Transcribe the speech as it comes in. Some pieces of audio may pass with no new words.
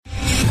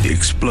The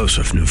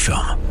explosive new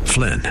film,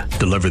 Flynn,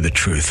 deliver the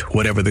truth,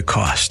 whatever the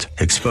cost,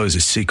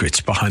 exposes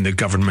secrets behind the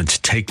government's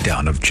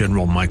takedown of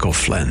General Michael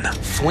Flynn.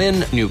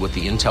 Flynn knew what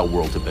the intel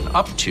world had been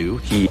up to.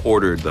 He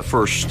ordered the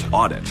first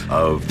audit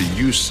of the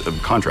use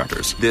of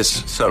contractors.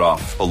 This set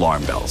off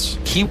alarm bells.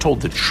 He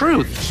told the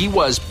truth. He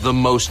was the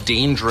most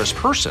dangerous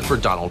person for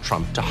Donald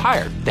Trump to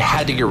hire. They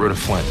had to get rid of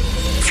Flynn.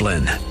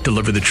 Flynn,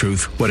 deliver the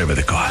truth, whatever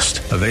the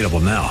cost. Available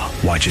now.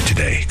 Watch it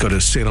today. Go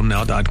to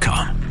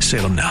salemnow.com.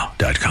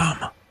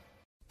 salemnow.com.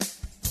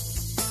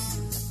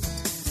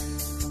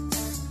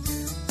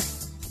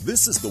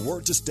 This is the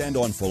Word to Stand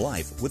On for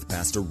Life with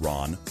Pastor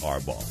Ron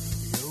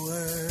Arbaugh. Your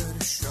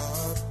word is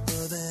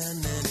sharper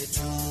than any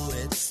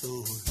two-edged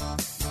sword,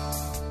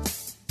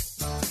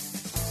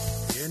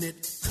 and it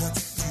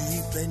cuts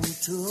deep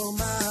into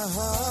my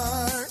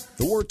heart.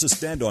 The Word to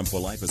Stand On for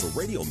Life is a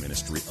radio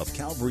ministry of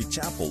Calvary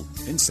Chapel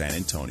in San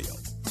Antonio.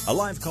 A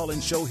live call-in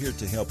show here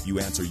to help you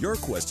answer your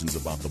questions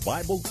about the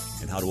Bible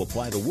and how to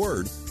apply the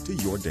Word to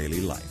your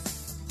daily life.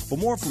 For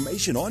more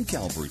information on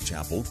Calvary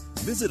Chapel,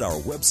 visit our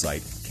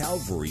website,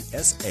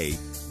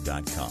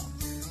 calvarysa.com.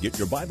 Get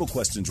your Bible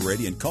questions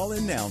ready and call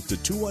in now to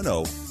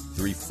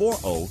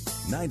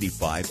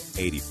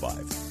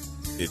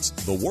 210-340-9585. It's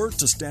The Word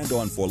to Stand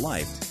On for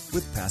Life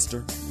with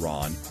Pastor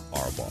Ron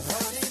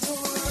Arbaugh.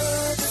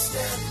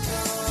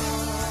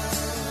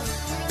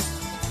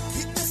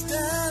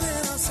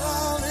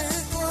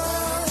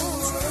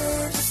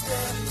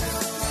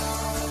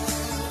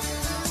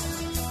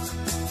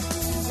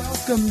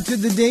 Welcome to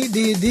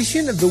the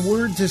edition of the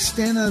Word to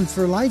Stand On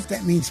for Life.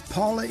 That means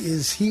Paula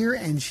is here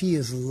and she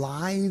is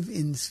live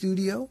in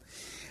studio.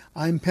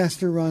 I'm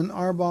Pastor Ron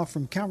Arbaugh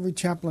from Calvary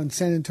Chapel in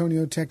San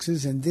Antonio,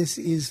 Texas, and this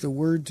is the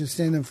Word to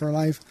Stand On for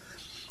Life,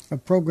 a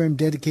program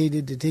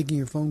dedicated to taking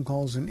your phone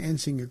calls and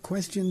answering your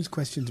questions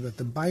about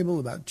the Bible,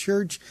 about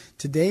church.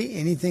 Today,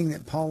 anything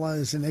that Paula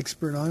is an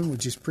expert on,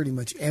 which is pretty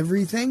much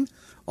everything.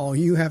 All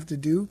you have to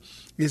do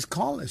is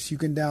call us. You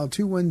can dial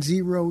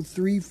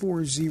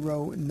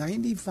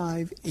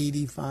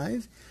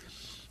 210-340-9585.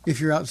 If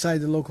you're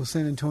outside the local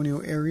San Antonio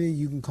area,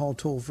 you can call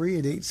toll-free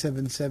at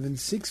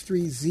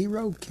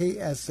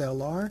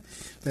 877-630-KSLR.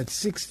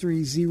 That's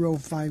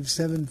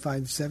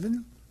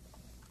 630-5757.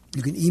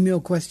 You can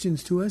email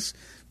questions to us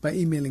by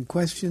emailing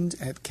questions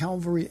at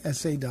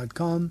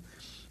calvarysa.com,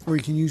 or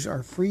you can use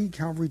our free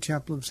Calvary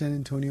Chapel of San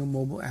Antonio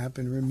mobile app.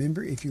 And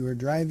remember, if you are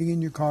driving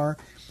in your car,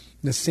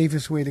 the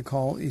safest way to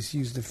call is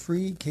use the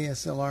free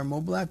KSLR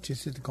mobile app.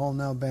 Just hit the Call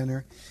Now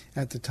banner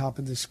at the top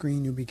of the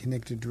screen. You'll be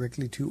connected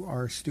directly to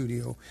our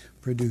studio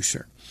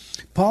producer.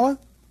 Paula?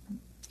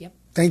 Yep.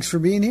 Thanks for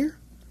being here.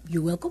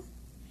 You're welcome.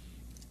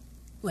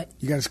 What?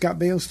 You got a Scott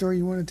Baio story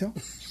you want to tell?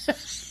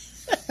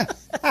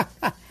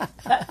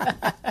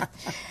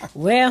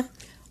 Well,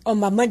 on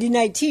my Monday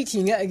night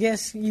teaching, I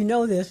guess you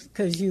know this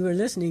because you were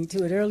listening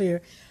to it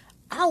earlier,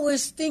 I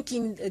was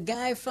thinking the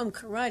guy from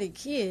Karate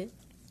Kid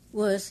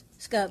was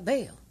Scott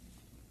Baio.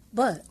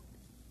 But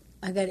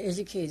I got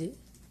educated.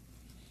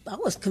 I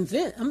was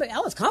convinced. I mean, I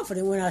was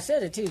confident when I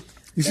said it, too.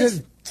 You said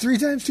it 3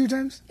 times, 2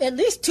 times? At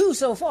least 2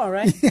 so far,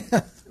 right?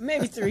 Yeah.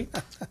 Maybe 3.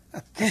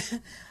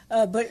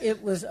 But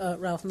it was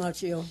Ralph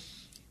Macchio,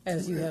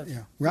 as you have.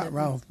 Yeah.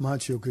 Ralph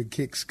Macchio could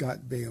kick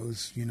Scott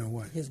Baio's, you know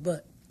what? His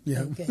butt.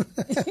 Yeah. Okay.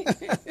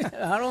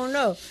 I don't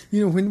know.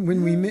 You know,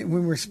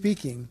 when we're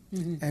speaking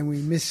and we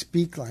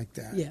misspeak like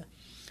that, yeah,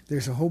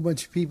 there's a whole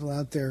bunch of people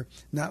out there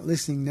not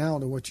listening now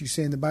to what you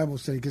say in the Bible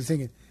study because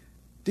thinking,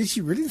 did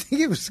she really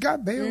think it was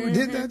Scott Baio who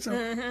did that? So,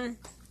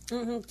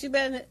 Too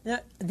bad. Now,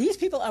 these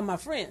people are my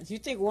friends. You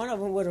think one of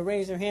them would have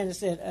raised her hand and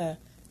said,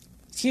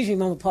 excuse me,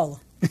 Mama Paula.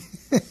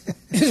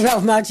 It's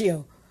Ralph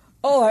Macchio.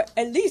 Or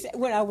at least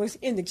when I was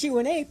in the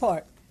Q&A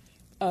part,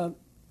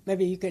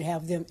 maybe you could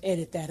have them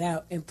edit that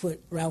out and put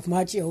Ralph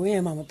Macchio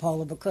in, Mama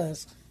Paula,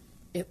 because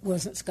it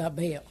wasn't Scott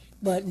Baio.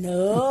 But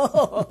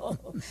no.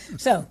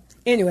 So,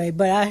 anyway,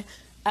 but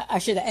I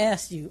should have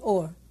asked you,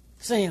 or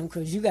Sam,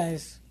 because you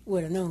guys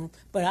would have known.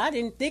 But I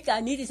didn't think I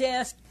needed to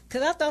ask,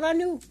 because I thought I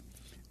knew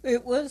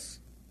it was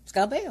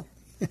Scott Baio.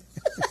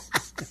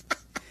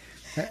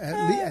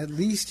 At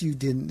least you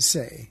didn't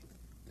say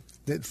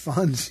that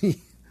Fonzie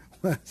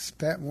was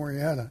Pat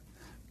Morita.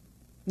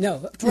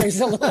 No, praise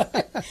the Lord.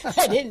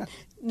 I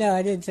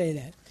didn't say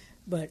that.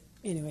 But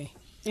anyway,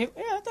 I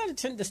thought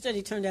the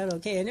study turned out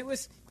okay, and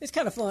it's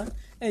kind of fun.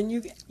 And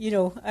you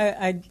know,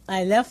 I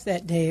left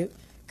that day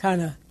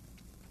kind of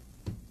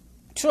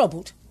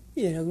troubled.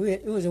 You know,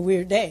 it was a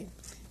weird day,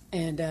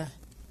 and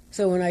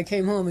so when I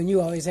came home, and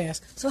you always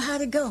ask, so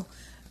how'd it go?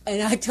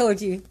 And I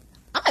told you,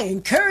 I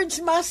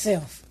encouraged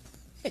myself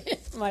in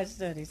my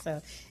study,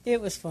 so it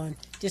was fun.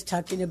 Just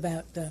talking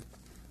about the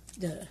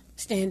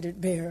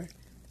standard bearer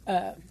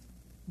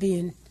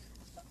being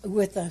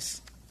with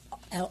us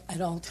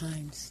at all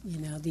times. You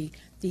know, the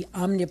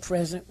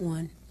omnipresent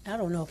one. I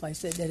don't know if I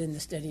said that in the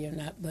study or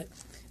not, but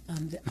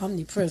the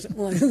omnipresent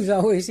one who's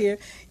always here.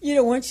 You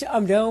know, once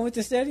I'm done with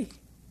the study,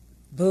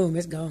 boom,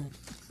 it's gone.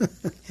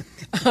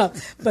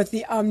 But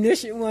the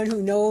omniscient one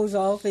who knows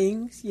all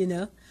things, you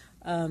know,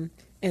 and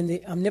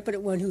the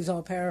omnipotent one who's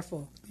all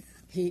powerful,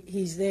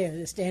 he's there.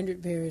 The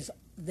standard bearer is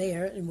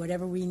there, and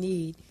whatever we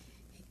need,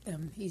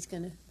 he's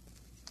going to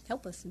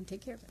help us and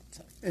take care of it.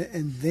 So.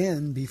 And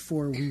then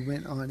before we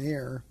went on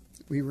air,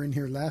 we were in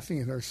here laughing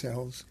at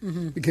ourselves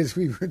because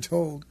we were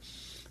told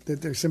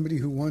that there's somebody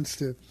who wants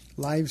to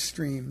live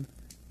stream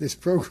this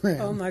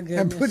program. Oh my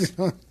goodness!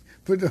 And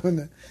put it on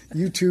the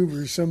YouTube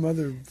or some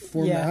other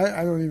format. Yeah.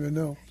 I don't even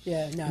know.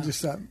 Yeah, no. I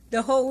just thought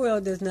the whole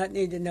world does not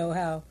need to know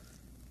how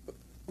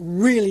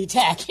really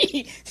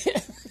tacky.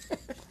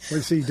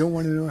 Wait, so you don't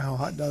want to know how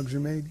hot dogs are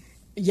made?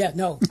 Yeah,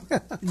 no,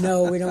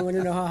 we don't want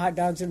to know how hot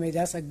dogs are made.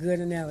 That's a good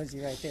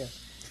analogy right there.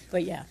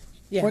 But yeah,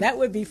 that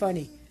would be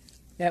funny.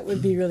 That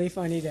would be really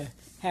funny to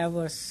have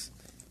us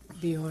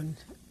be on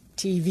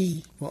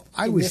TV. Well,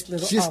 I was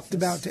just office.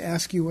 about to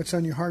ask you what's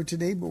on your heart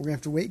today, but we're going to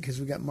have to wait because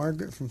we got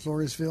Margaret from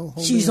Floresville.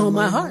 She's on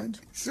my heart.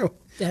 So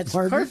that's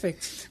Margaret,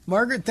 perfect.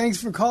 Margaret,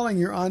 thanks for calling.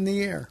 You're on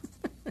the air.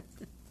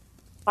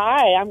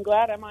 Hi, I'm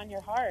glad I'm on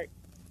your heart.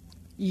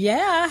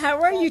 Yeah,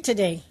 how are you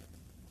today?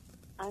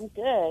 I'm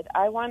good.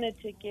 I wanted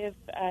to give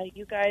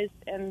you guys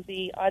and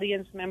the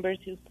audience members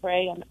who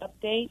pray an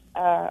update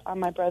on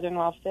my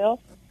brother-in-law, Phil.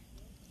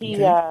 He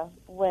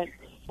went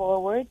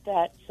forward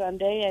that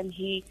Sunday, and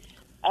he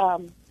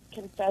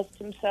confessed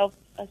himself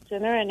a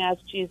sinner and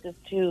asked Jesus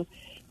to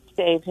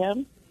save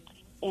him.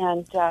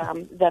 And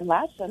then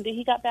last Sunday,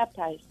 he got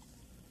baptized.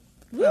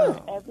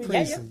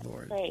 Praise the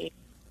Lord. Prayed.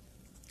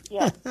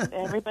 Yes,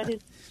 everybody,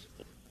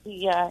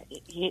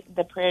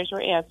 the prayers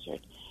were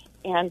answered.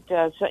 And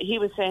so he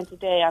was saying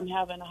today, I'm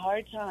having a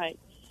hard time.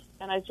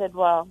 And I said,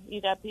 well, you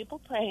got people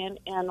praying,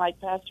 and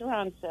like Pastor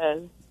Ron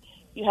says,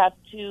 you have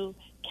to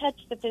catch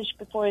the fish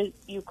before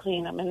you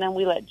clean them, and then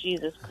we let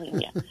Jesus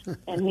clean you.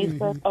 And he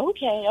said,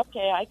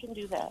 okay, I can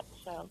do that.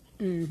 So,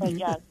 but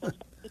yeah, so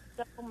thank you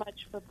so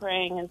much for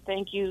praying, and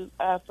thank you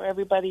for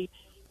everybody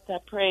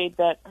that prayed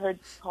that heard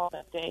the call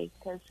that day,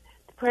 because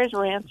the prayers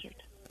were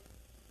answered.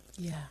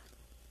 Yeah.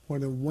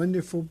 What a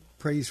wonderful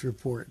praise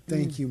report.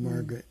 Thank you,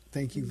 Margaret.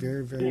 Thank you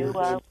very, very much. You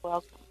are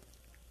welcome.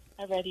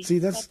 Already. See,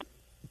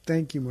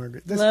 thank you,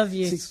 Margaret. Love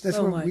you that's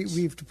so what much.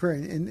 we have to pray.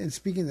 And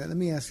speaking of that, let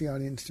me ask the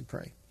audience to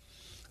pray.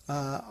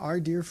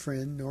 Our dear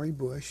friend, Nori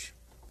Bush,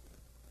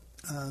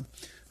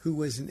 who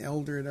was an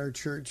elder at our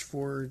church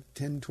for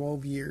 10,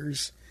 12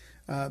 years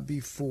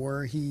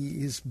before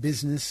his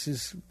business,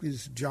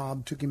 his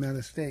job took him out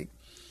of state.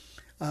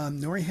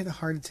 Nori had a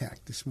heart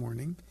attack this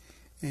morning.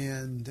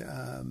 And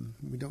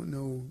we don't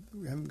know,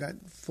 we haven't got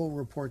full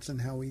reports on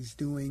how he's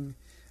doing,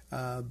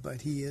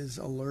 but he is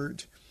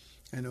alert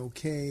and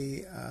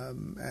okay.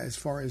 As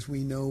far as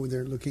we know,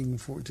 they're looking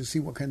to see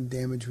what kind of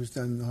damage was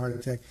done in the heart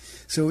attack.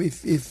 So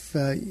if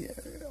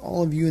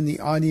all of you in the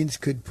audience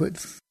could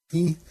put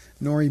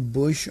Nori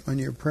Bush on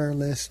your prayer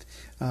list,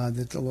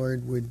 that the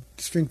Lord would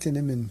strengthen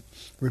him and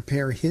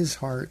repair his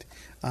heart,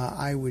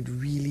 I would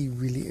really,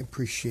 really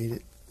appreciate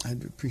it.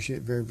 I'd appreciate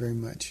it very, very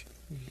much.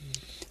 Mm-hmm.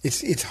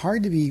 It's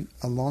hard to be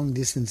a long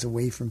distance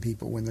away from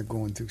people when they're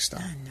going through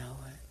stuff. I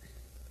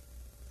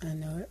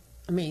know it.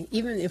 I mean,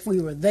 even if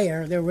we were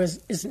there,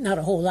 it's not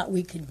a whole lot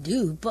we could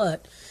do,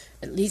 but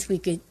at least we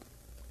could,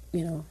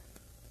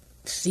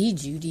 see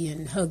Judy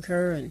and hug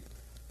her and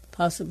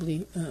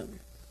possibly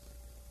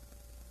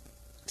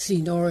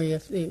see Nori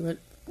if they were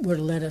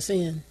to let us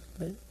in.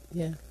 But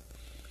yeah,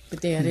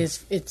 but yeah,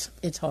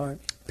 it's hard.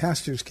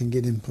 Pastors can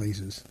get in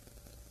places.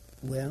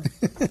 Well,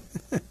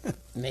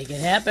 make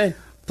it happen.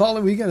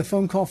 Paula, we got a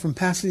phone call from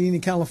Pasadena,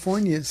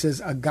 California. It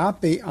says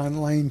Agape on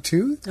line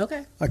 2.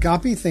 Okay.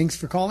 Agape, thanks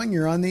for calling.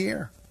 You're on the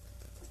air.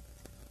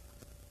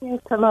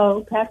 Yes,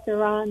 hello, Pastor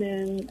Ron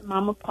and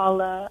Mama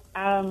Paula.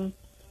 I'm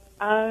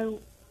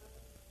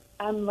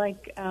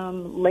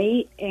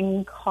late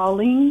in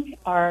calling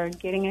or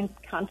getting in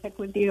contact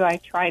with you. I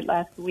tried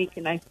last week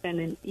and I sent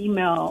an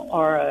email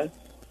or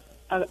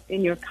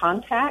in your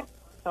contact,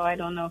 so I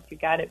don't know if you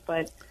got it,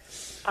 but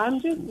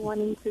I'm just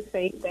wanting to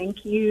say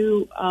thank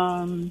you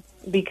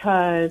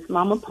because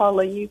Mama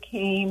Paula, you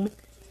came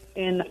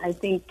in, I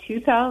think,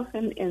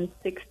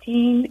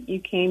 2016. You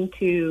came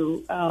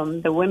to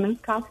the women's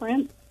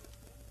conference,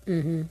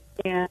 and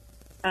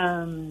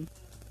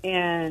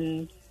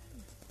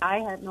I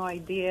had no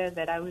idea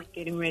that I was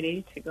getting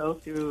ready to go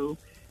through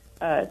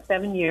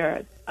 7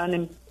 years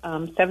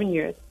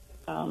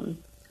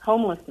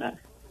homelessness,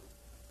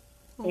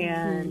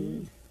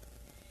 and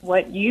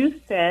what you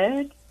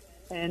said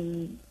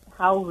and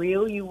how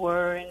real you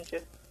were, and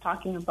just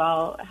talking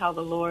about how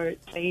the Lord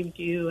saved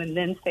you and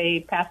then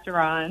saved Pastor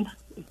Ron.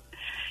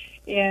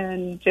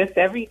 And just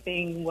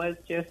everything was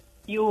just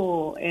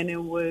fuel. And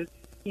it was,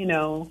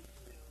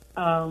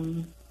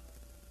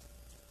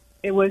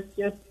 it was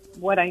just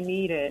what I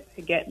needed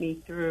to get me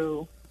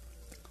through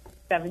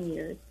 7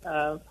 years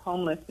of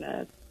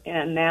homelessness.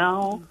 And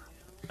now,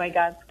 by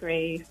God's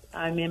grace,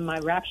 I'm in my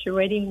rapture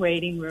waiting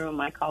room.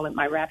 I call it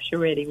my rapture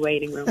ready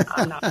waiting room.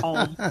 I'm not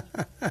home.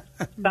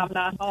 I'm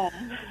not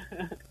home.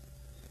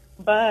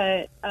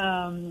 But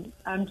I'm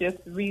just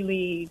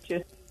really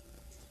just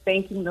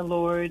thanking the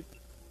Lord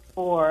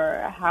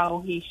for how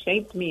he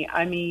shaped me.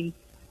 I mean,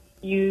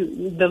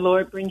 the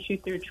Lord brings you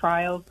through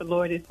trials. The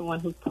Lord is the one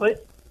who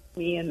put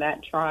me in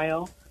that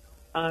trial.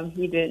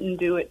 He didn't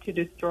do it to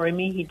destroy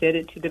me. He did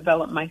it to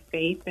develop my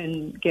faith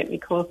and get me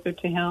closer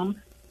to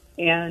Him.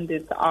 And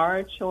it's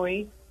our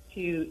choice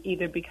to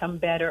either become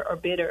better or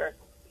bitter.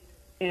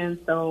 And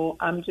so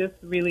I'm just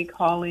really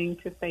calling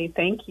to say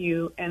thank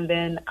you, and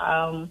then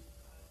to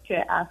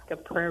ask a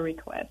prayer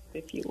request,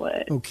 if you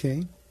would.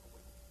 Okay.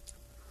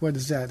 What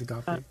is that,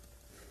 Agape?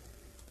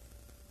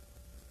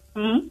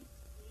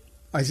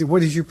 I said,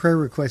 what is your prayer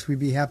request? We'd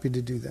be happy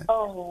to do that.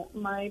 Oh,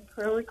 my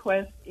prayer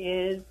request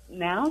is,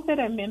 now that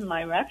I'm in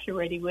my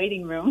rapture-ready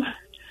waiting room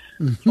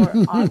for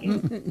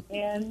August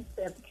and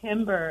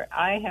September,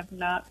 I have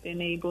not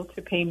been able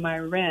to pay my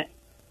rent.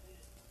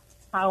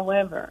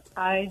 However,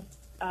 I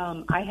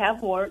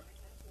have work.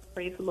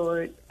 Praise the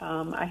Lord.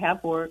 I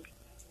have work.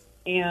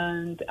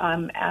 And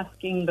I'm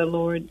asking the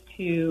Lord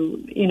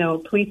to,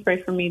 please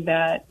pray for me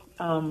that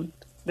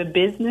the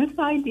business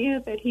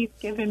idea that He's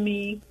given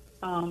me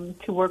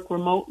to work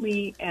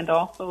remotely, and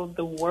also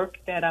the work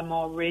that I'm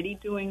already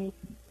doing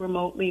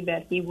remotely,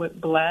 that He would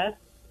bless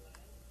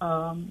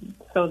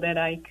so that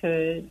I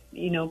could,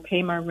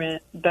 pay my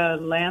rent. The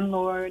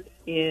landlord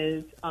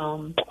is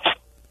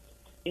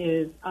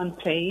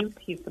unsaved.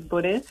 He's a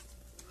Buddhist.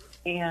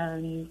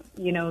 And,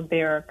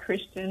 there are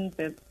Christians.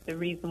 That's the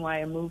reason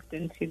why I moved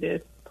into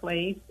this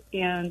place.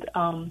 And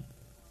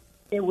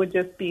it would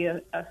just be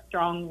a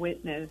strong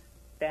witness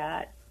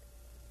that,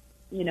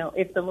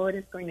 if the Lord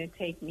is going to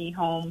take me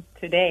home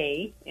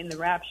today in the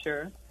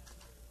rapture,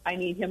 I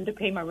need Him to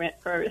pay my rent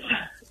first.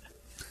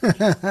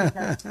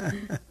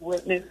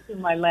 Witness to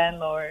my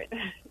landlord.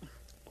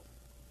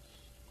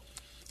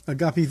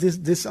 Agape,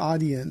 this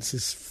audience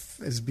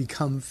has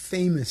become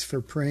famous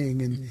for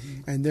praying,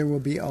 and there will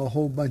be a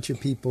whole bunch of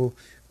people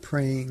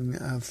praying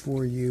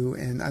for you.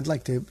 And I'd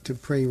like to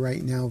pray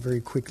right now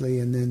very quickly,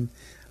 and then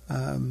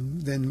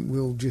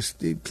we'll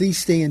just, please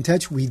stay in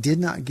touch. We did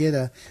not get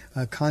a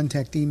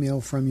contact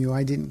email from you.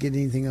 I didn't get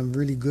anything. I'm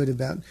really good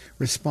about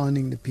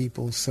responding to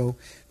people. So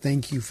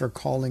thank you for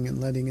calling and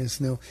letting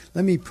us know.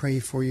 Let me pray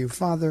for you.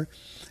 Father,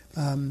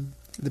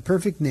 the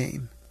perfect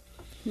name,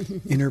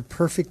 in her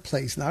perfect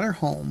place, not her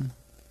home,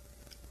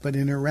 but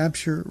in her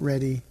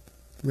rapture-ready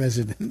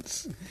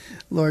residence.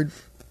 Lord,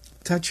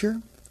 touch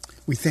her.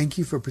 We thank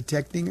you for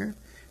protecting her.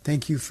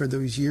 Thank you for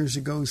those years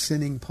ago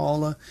sending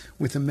Paula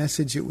with a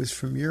message that was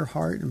from your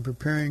heart and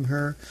preparing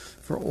her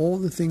for all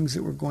the things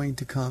that were going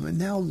to come. And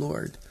now,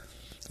 Lord,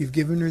 you've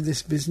given her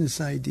this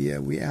business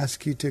idea. We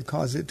ask you to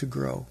cause it to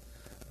grow.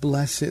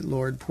 Bless it,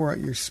 Lord. Pour out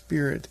your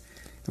Spirit.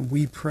 And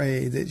we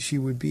pray that she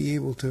would be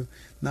able to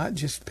not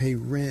just pay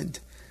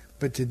rent,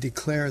 but to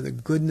declare the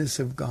goodness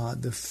of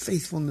God, the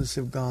faithfulness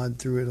of God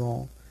through it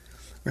all.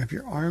 Wrap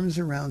your arms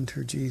around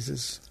her,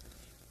 Jesus.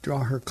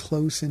 Draw her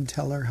close and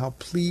tell her how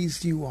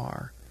pleased you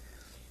are,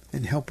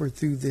 and help her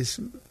through this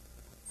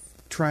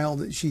trial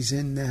that she's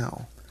in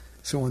now.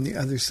 So on the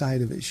other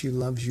side of it, she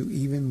loves you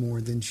even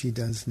more than she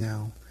does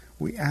now.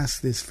 We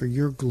ask this for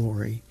your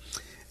glory.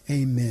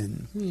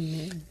 Amen.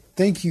 Amen.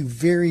 Thank you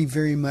very,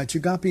 very much.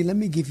 Agape, let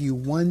me give you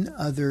one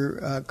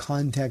other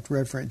contact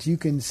reference. You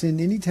can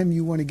send, anytime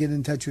you want to get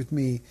in touch with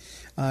me,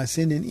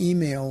 send an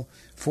email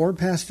for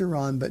Pastor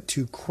Ron, but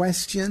to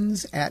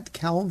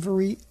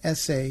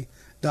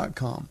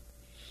questions@calvarysa.com.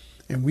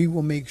 And we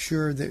will make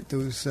sure that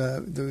those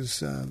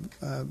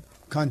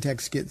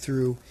contacts get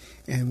through,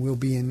 and we'll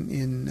be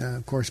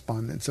in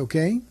correspondence,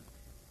 okay?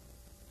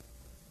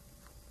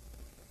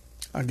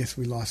 I guess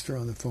we lost her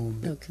on the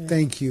phone. Okay.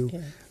 Thank you,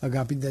 yeah.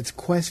 Agape. That's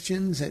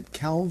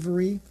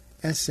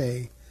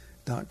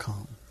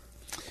questions@calvarysa.com.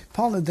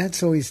 Paula,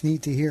 that's always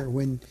neat to hear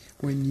when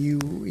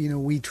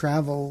we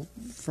travel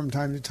from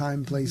time to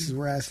time places.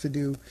 We're asked to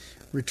do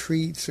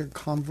retreats or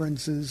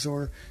conferences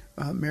or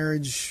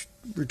marriage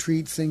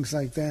retreats, things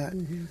like that.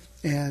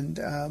 And,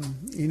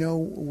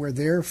 we're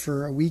there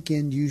for a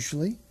weekend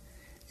usually,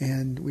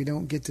 and we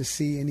don't get to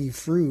see any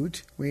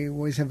fruit. We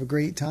always have a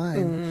great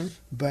time,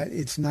 but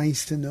it's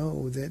nice to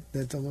know that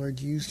the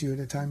Lord used you at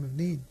a time of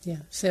need.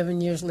 Yeah,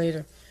 7 years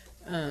later.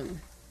 And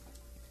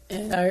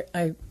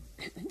I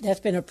that's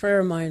been a prayer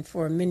of mine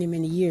for many,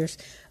 many years,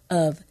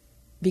 of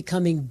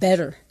becoming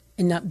better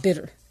and not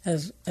bitter.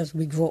 As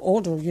we grow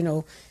older,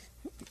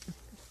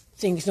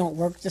 things don't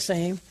work the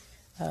same.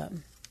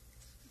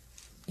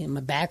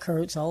 My back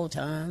hurts all the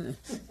time.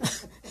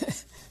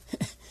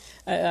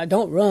 I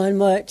don't run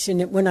much,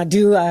 and when I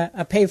do,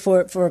 I pay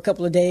for it for a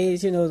couple of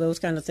days, those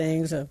kind of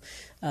things. And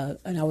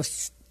I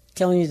was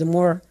telling you, the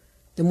more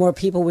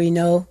people we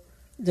know,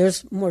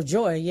 there's more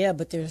joy, yeah,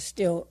 but there's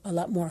still a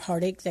lot more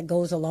heartache that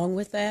goes along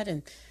with that.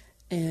 And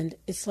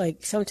it's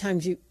like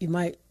sometimes you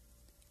might,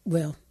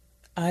 well,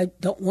 I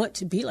don't want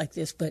to be like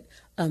this, but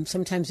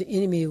sometimes the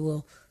enemy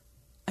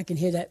I can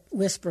hear that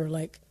whisper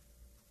like,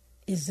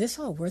 is this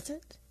all worth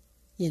it?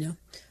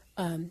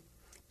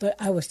 But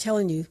I was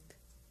telling you,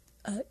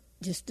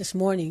 just this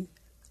morning,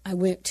 I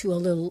went to a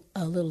little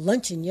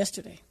luncheon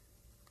yesterday,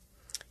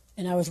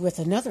 and I was with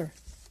another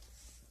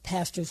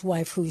pastor's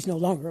wife who's no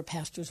longer a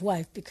pastor's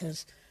wife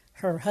because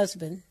her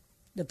husband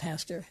the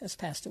pastor has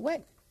passed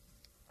away.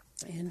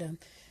 And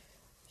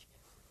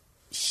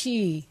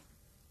she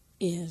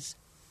is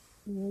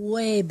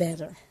way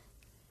better.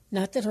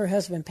 Not that her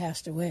husband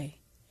passed away,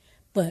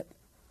 but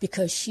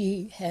because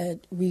she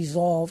had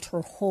resolved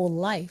her whole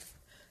life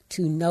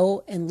to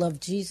know and love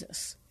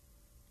Jesus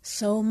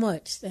so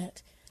much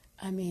that,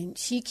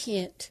 she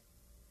can't,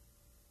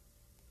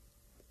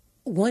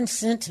 one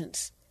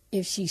sentence,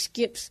 if she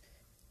skips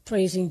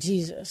praising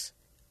Jesus,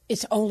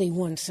 it's only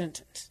one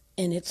sentence,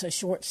 and it's a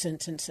short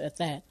sentence at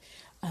that.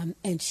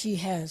 And she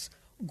has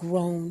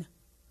grown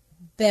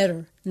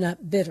better,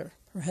 not bitter.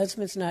 Her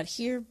husband's not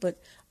here, but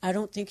I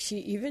don't think she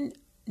even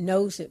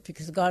knows it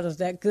because God is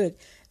that good.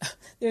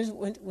 There's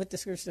what the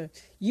scripture says: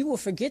 you will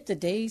forget the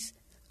days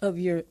of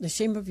the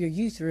shame of your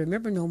youth, and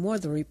remember no more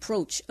the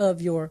reproach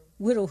of your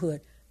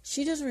widowhood.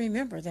 She doesn't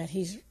remember that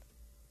he's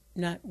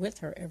not with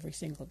her every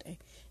single day.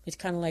 It's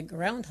kind of like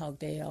Groundhog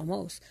Day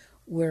almost,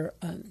 where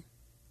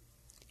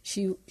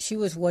she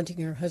was wanting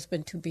her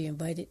husband to be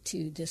invited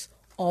to this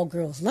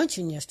all-girls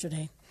luncheon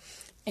yesterday,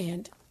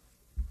 and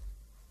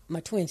my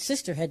twin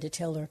sister had to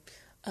tell her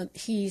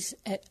he's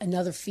at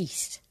another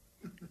feast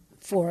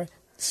for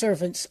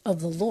servants of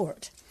the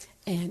Lord,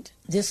 and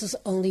this is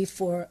only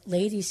for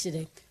ladies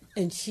today.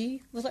 And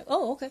she was like,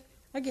 oh, okay,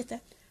 I get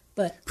that.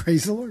 But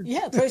praise the Lord.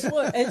 Yeah, praise the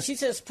Lord. And she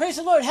says, praise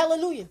the Lord,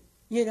 hallelujah.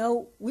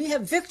 We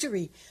have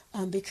victory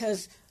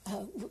because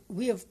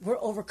we're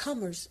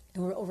overcomers,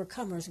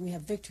 and we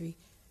have victory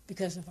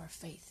because of our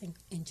faith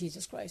in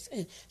Jesus Christ.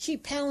 And she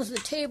pounds the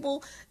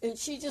table, and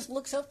she just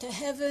looks up to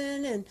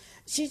heaven, and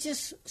she's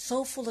just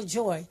so full of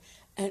joy.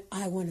 And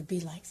I want to be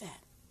like that.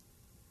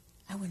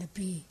 I want to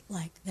be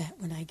like that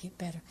when I get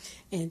better.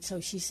 And so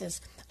she says,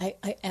 I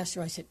asked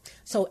her, I said,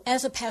 so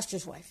as a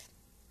pastor's wife,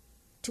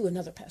 to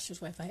another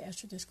pastor's wife, I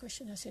asked her this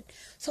question. I said,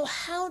 so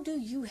how do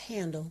you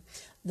handle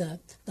the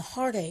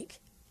heartache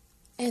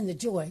and the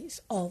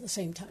joys all at the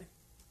same time?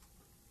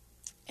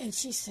 And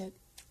she said,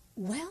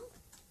 well,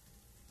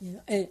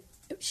 and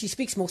she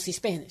speaks mostly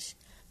Spanish,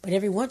 but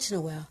every once in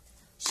a while,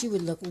 she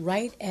would look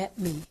right at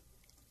me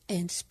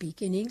and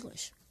speak in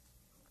English.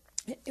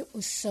 It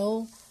was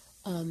so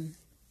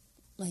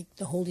like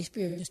the Holy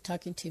Spirit is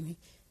talking to me,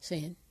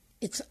 saying,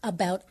 it's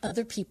about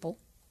other people.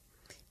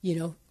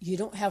 You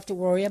don't have to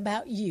worry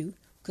about you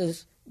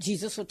because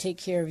Jesus will take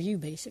care of you,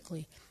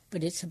 basically.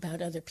 But it's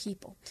about other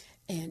people.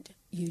 And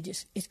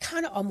it's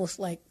kind of almost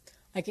like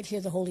I could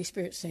hear the Holy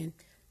Spirit saying,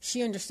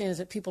 she understands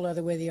that people are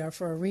the way they are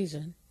for a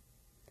reason.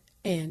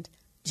 And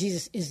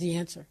Jesus is the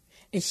answer.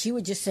 And she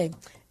would just say,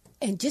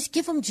 and just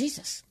give them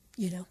Jesus,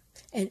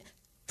 and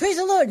praise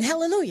the Lord and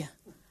hallelujah.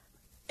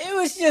 It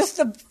was just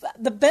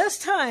the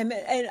best time,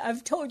 and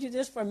I've told you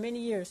this for many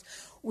years.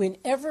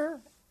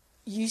 Whenever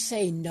you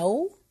say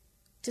no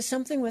to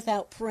something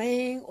without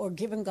praying or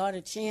giving God a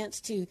chance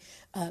to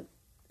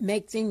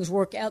make things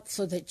work out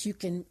so that you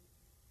can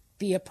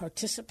be a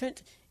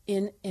participant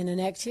in an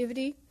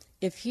activity,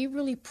 if he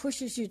really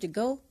pushes you to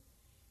go,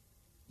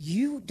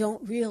 you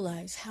don't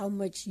realize how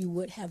much you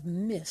would have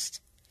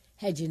missed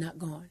had you not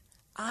gone.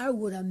 I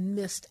would have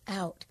missed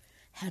out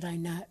had I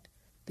not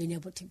been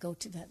able to go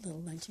to that little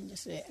luncheon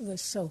yesterday. It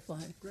was so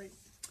fun. Great.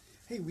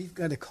 Hey, we've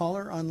got a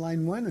caller on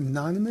line one,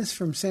 Anonymous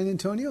from San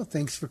Antonio.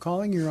 Thanks for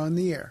calling. You're on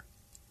the air.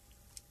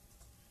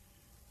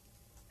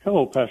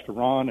 Hello, Pastor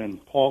Ron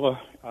and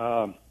Paula.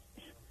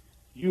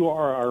 You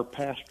are our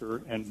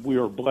pastor, and we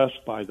are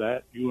blessed by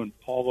that. You and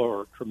Paula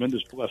are a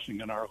tremendous blessing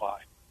in our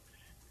life.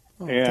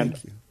 Oh, and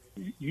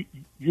thank you.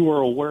 You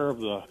are aware of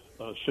the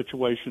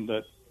situation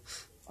that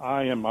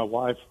I and my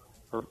wife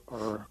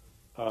are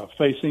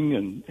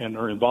facing and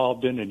are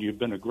involved in, and you've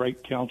been a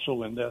great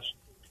counsel in this.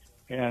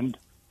 And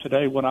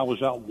today when I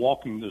was out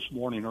walking this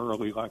morning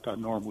early like I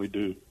normally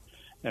do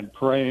and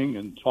praying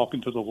and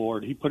talking to the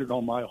Lord, he put it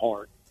on my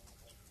heart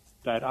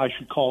that I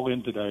should call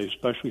in today,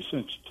 especially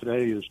since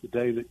today is the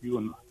day that you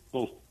and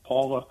both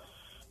Paula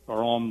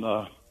are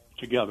on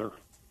together.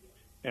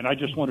 And I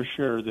just want to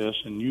share this,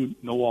 and you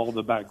know all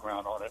the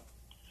background on it.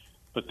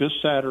 But this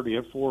Saturday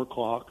at 4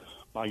 o'clock,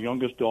 my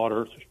youngest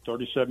daughter,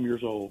 37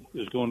 years old,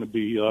 is going to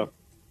be,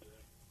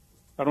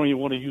 I don't even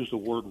want to use the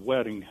word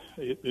wedding.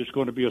 It's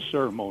going to be a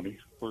ceremony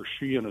where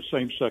she and a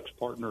same-sex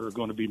partner are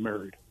going to be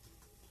married.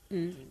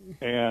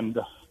 Mm-hmm. And,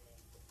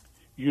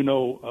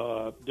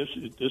 this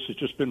has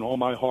just been on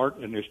my heart,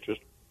 and it's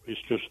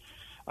just,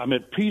 I'm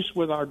at peace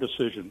with our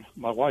decision.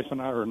 My wife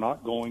and I are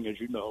not going, as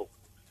you know,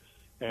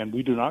 and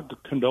we do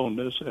not condone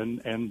this,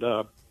 and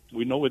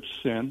we know it's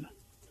sin,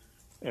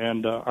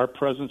 and our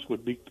presence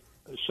would be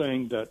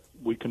saying that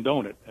we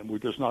condone it, and we're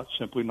just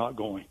simply not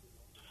going.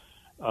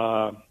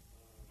 My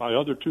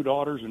other two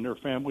daughters and their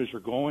families are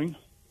going,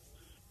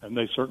 and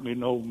they certainly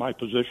know my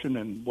position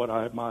and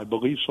what my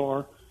beliefs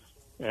are,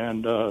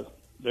 and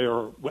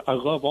I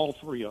love all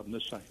three of them the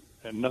same,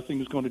 and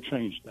nothing is going to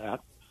change that.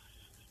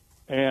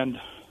 And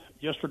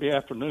yesterday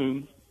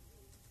afternoon,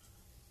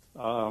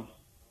 my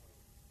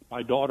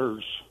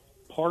daughter's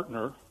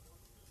partner,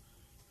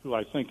 who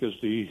I think has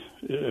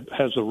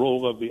the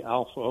role of the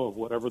alpha, or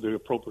whatever the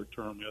appropriate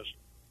term is,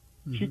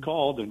 mm-hmm. She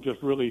called and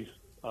just really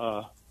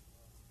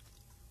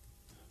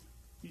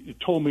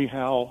told me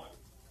how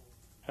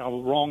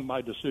wrong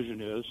my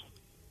decision is,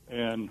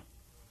 and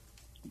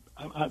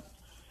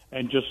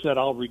and just said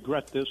I'll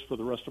regret this for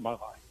the rest of my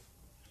life.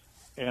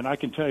 And I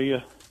can tell you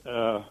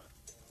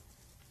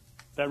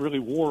that really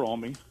wore on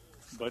me,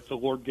 but the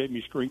Lord gave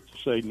me strength to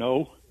say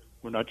no,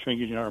 we're not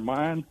changing our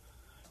mind.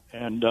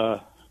 And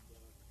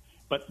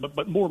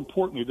but more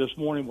importantly, this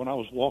morning when I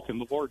was walking,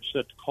 the Lord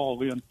said to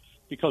call in,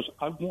 because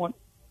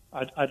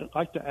I'd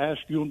like to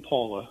ask you and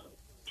Paula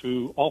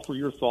to offer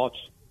your thoughts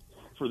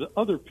for the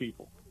other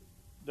people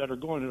that are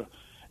going to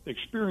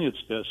experience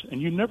this.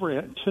 And you never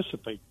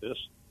anticipate this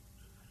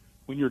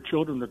when your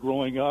children are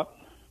growing up.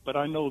 But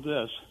I know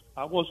this,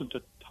 I wasn't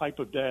the type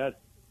of dad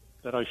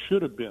that I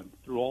should have been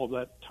through all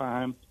that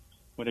time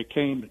when it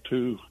came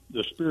to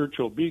the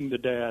spiritual, being the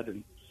dad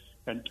and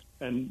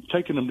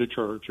taking them to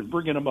church and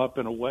bringing them up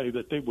in a way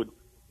that they would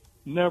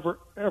never,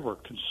 ever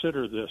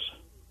consider this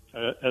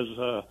as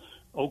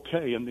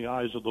okay in the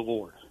eyes of the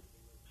Lord.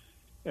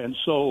 And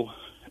so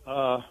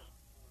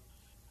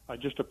I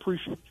just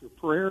appreciate your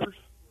prayers.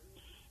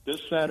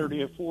 This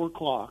Saturday at 4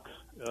 o'clock,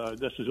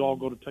 this is all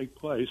going to take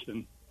place.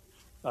 And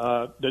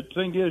the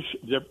thing is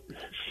that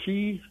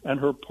she and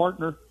her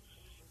partner,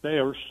 they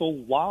are so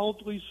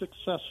wildly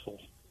successful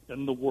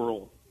in the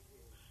world.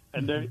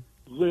 And they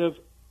live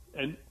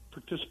and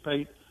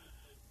participate.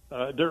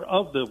 They're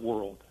of the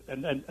world.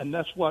 And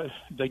that's why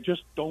they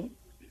just don't,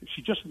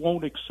 she just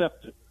won't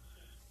accept it,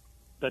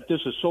 that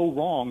this is so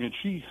wrong.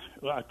 And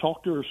I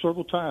talked to her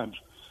several times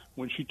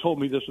when she told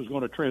me this was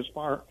going to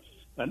transpire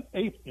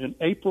in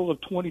April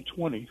of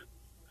 2020.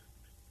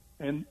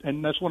 And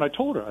that's when I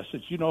told her, I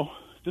said,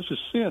 this is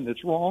sin.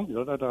 It's wrong.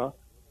 Da, da, da.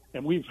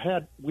 And we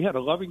had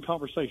a loving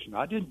conversation.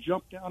 I didn't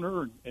jump down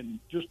her and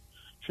just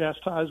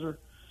chastise her.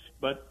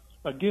 But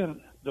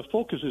again, the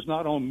focus is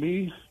not on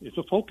me. It's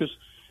a focus.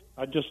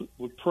 I just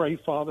would pray,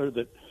 Father,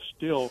 that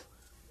still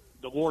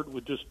the Lord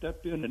would just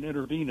step in and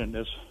intervene in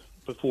this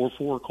before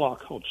 4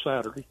 o'clock on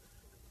Saturday.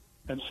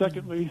 And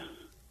secondly,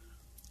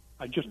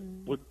 I just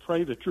would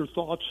pray that your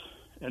thoughts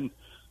and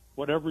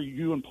whatever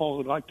you and Paul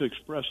would like to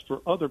express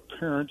for other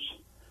parents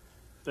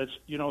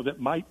that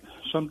might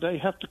someday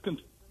have to,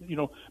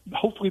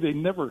 hopefully they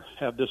never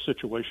have this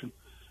situation,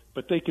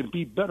 but they can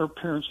be better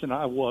parents than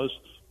I was,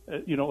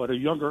 at a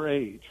younger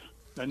age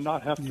and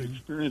not have to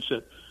experience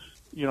it,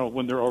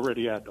 when they're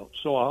already adults.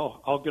 So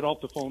I'll get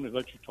off the phone and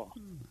let you talk.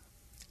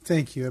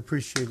 Thank you. I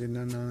appreciate it,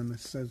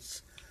 Anonymous.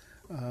 That's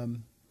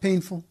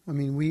painful. I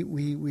mean,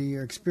 we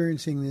are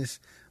experiencing this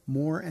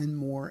more and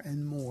more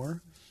and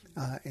more,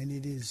 and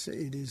it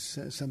is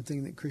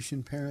something that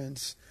Christian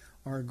parents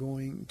are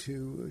going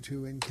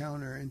to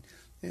encounter.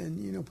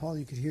 And Paul,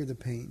 you could hear the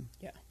pain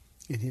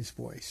in his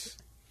voice.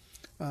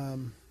 Why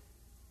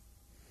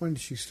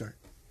don't you start?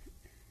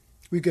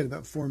 We've got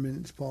about 4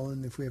 minutes, Paul,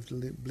 and if we have to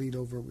bleed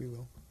over, we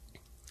will.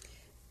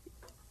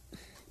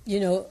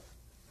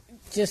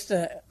 Just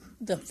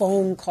the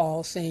phone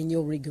call saying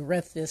you'll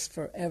regret this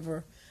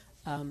forever,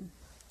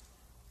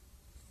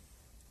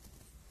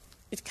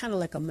 it's kind of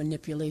like a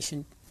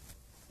manipulation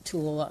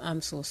tool.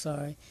 I'm so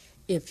sorry.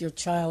 If your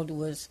child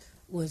was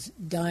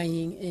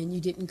dying and you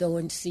didn't go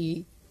and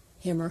see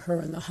him or her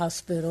in the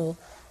hospital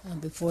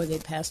before they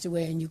passed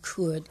away, and you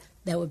could,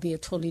 that would be a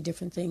totally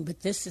different thing.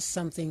 But this is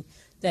something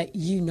that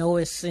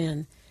is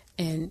sin,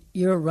 and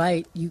you're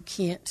right, you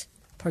can't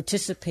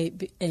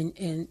participate,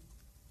 and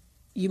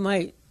you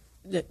might,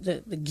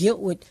 the guilt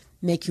would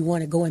make you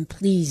want to go and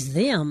please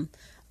them.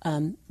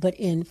 But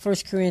in 1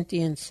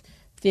 Corinthians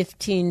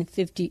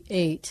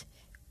 15:58,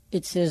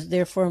 it says,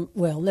 therefore,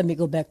 let me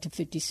go back to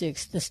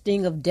 56. The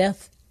sting of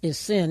death is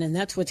sin, and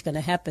that's what's going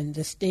to happen.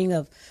 The sting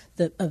of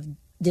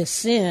this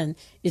sin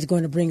is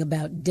going to bring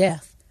about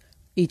death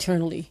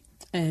eternally.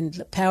 And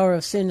the power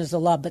of sin is the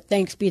law. But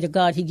thanks be to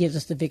God, he gives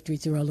us the victory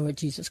through our Lord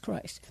Jesus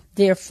Christ.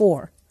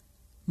 Therefore,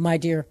 my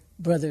dear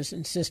brothers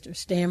and sisters,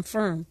 stand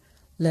firm.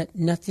 Let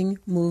nothing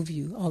move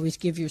you. Always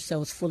give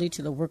yourselves fully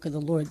to the work of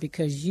the Lord,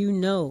 because you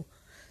know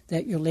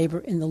that your labor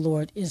in the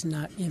Lord is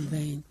not in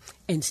vain.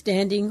 And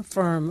standing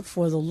firm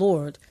for the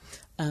Lord,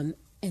 and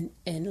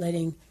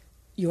letting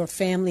your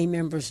family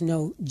members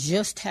know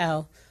just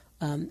how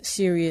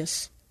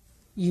serious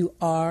you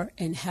are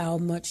and how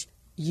much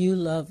you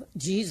love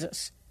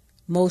Jesus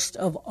most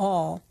of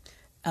all,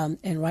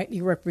 and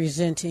rightly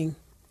representing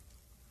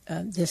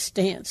this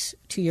stance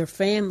to your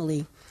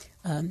family,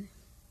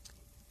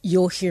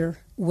 you'll hear,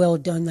 well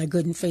done, thy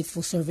good and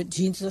faithful servant.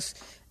 Jesus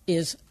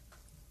is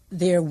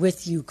there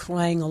with you,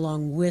 crying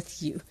along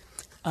with you.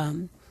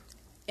 And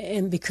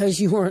because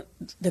you weren't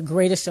the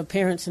greatest of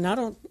parents, and I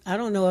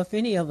don't know if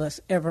any of us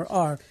ever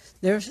are.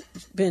 There's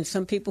been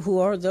some people who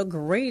are the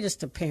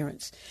greatest of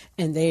parents,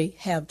 and they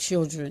have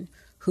children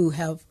who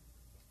have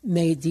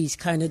made these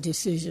kind of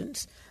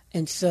decisions.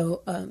 And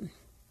so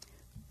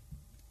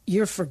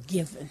you're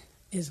forgiven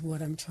is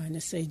what I'm trying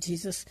to say.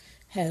 Jesus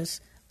has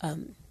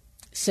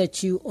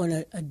set you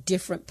on a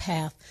different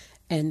path.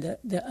 And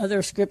the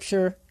other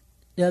scripture,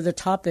 the other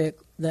topic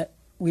that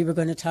we were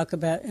going to talk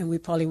about, and we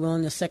probably will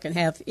in the second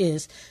half,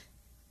 is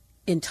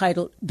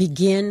entitled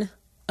Begin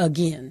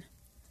Again.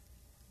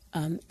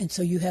 And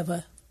so you have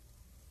a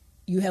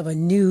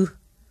new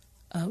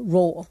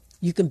role.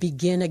 You can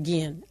begin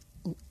again,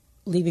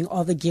 leaving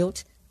all the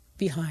guilt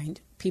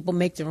behind. People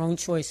make their own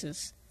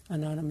choices,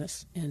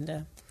 Anonymous,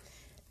 and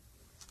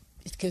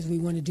it's because we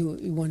want to do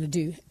what we want to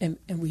do, and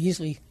we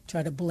usually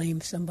try to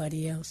blame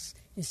somebody else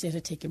instead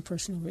of taking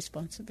personal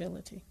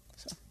responsibility.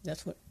 So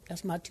that's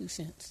my 2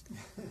 cents.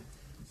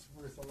 It's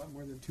worth a lot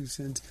more than 2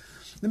 cents.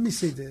 Let me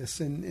say this,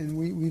 and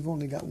we've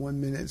only got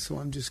 1 minute, so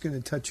I'm just going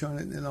to touch on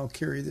it, and then I'll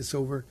carry this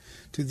over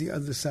to the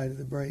other side of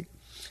the break.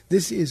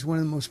 This is one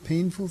of the most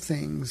painful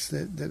things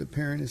that a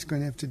parent is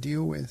going to have to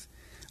deal with,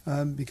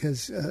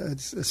 because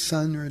a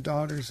son or a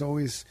daughter is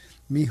always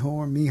mijo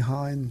or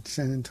mija in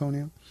San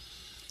Antonio.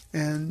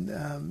 And,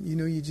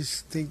 you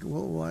just think,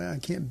 well, I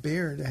can't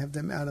bear to have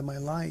them out of my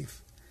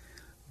life.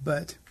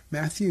 But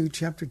Matthew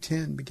chapter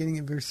 10, beginning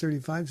in verse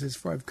 35 says,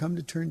 "For I've come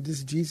to turn," this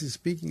is Jesus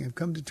speaking, "I've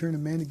come to turn a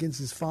man against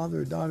his father,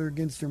 a daughter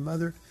against her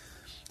mother,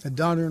 a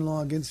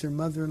daughter-in-law against her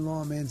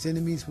mother-in-law. A man's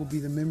enemies will be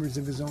the members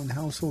of his own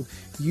household."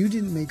 You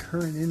didn't make her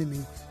an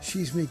enemy.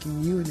 She's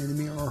making you an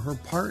enemy, or her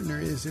partner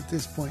is at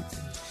this point.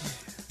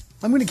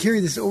 I'm going to carry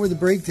this over the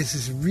break. This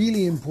is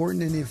really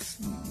important, and if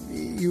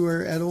you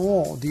are at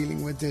all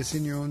dealing with this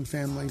in your own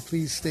family,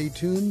 please stay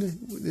tuned.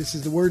 This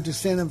is the Word to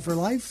Stand Up for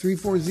Life,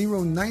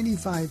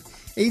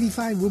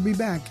 340-9585. We'll be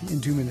back in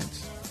 2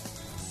 minutes.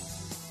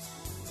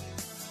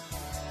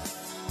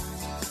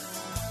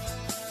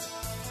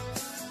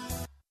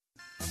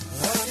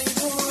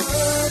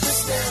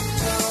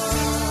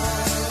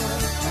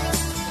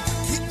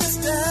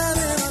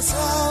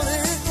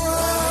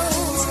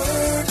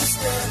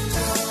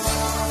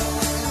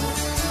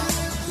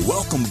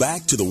 Welcome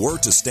back to the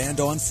Word to Stand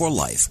On for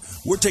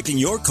Life. We're taking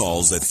your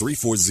calls at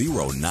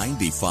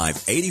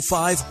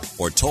 340-9585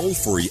 or toll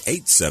free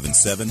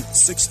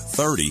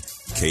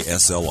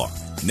 877-630-KSLR.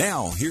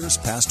 Now, here's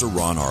Pastor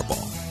Ron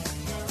Arbaugh.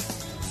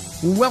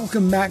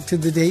 Welcome back to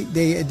the Date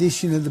Day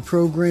edition of the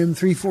program,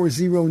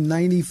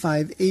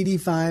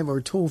 340-9585 or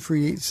toll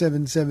free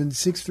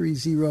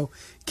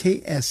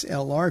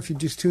 877-630-KSLR. If you're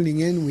just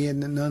tuning in, we had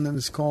an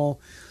anonymous call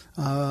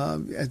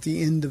at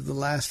the end of the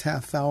last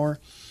half hour.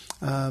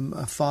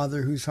 A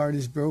father whose heart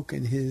is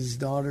broken. His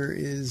daughter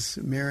is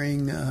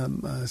marrying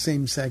a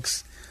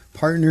same-sex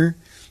partner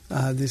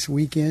this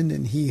weekend,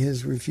 and he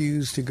has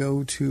refused to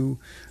go to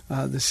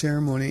the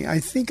ceremony.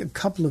 I think a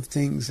couple of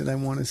things that I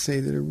want to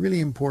say that are really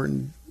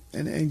important,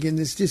 and again,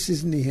 this just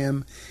isn't to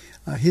him.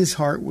 His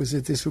heart was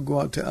that this would go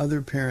out to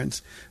other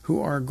parents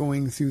who are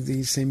going through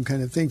these same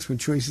kind of things when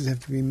choices have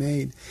to be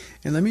made.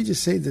 And let me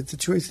just say that the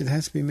choice that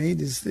has to be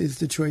made is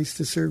the choice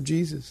to serve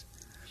Jesus.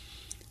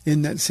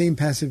 In that same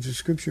passage of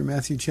Scripture,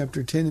 Matthew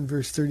chapter 10 and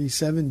verse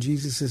 37,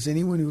 Jesus says,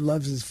 "Anyone who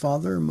loves his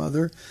father or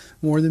mother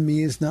more than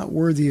me is not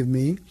worthy of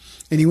me.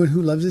 Anyone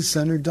who loves his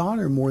son or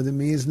daughter more than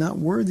me is not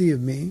worthy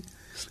of me.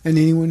 And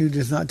anyone who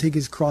does not take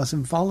his cross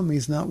and follow me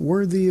is not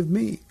worthy of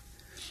me."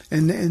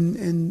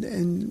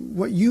 And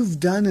what you've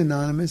done,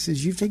 Anonymous,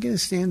 is you've taken a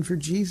stand for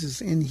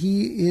Jesus, and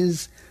he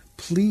is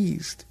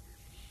pleased.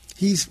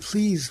 He's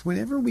pleased.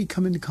 Whenever we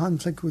come into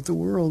conflict with the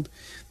world,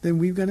 then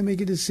we've got to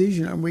make a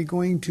decision. Are we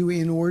going to,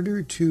 in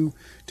order to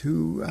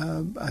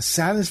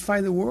satisfy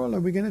the world, are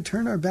we going to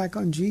turn our back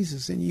on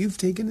Jesus? And you've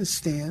taken a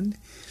stand.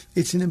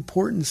 It's an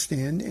important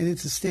stand, and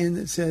it's a stand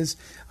that says,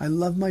 I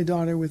love my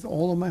daughter with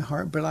all of my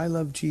heart, but I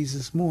love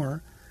Jesus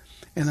more,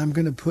 and I'm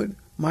going to put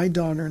my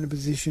daughter in a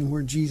position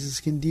where Jesus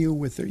can deal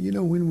with her. You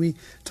know, when we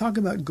talk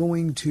about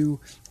going to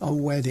a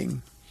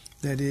wedding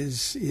that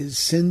is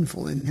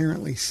sinful,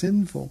 inherently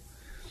sinful,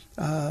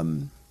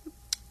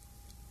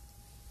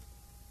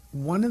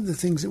 one of the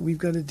things that we've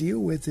got to deal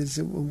with is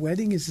that a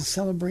wedding is a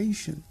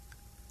celebration.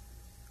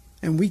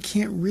 And we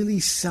can't really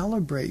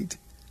celebrate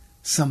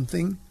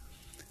something.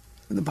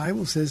 The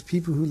Bible says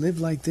people who live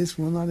like this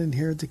will not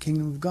inherit the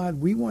kingdom of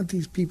God. We want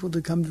these people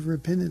to come to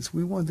repentance.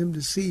 We want them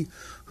to see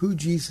who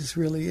Jesus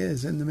really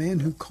is. And the man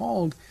who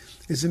called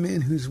is a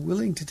man who's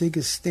willing to take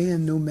a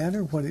stand no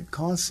matter what it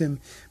costs him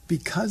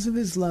because of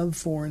his love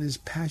for and his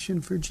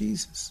passion for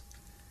Jesus.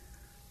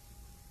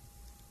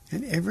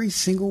 And every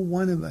single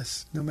one of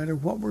us, no matter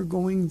what we're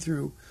going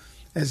through,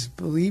 as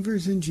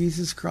believers in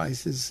Jesus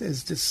Christ,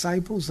 as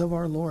disciples of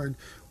our Lord,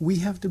 we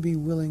have to be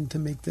willing to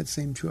make that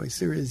same choice.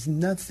 There is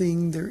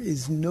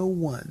no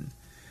one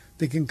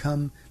that can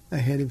come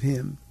ahead of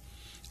him.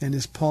 And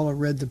as Paula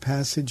read the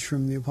passage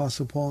from the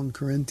Apostle Paul in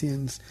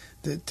Corinthians,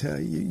 that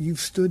you've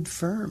stood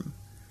firm.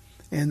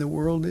 And the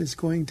world is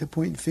going to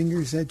point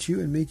fingers at you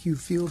and make you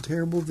feel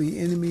terrible. The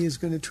enemy is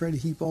going to try to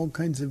heap all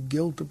kinds of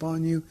guilt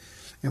upon you.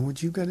 And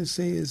what you've got to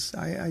say is,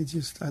 I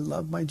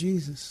love my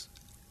Jesus.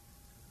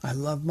 I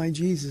love my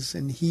Jesus,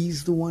 and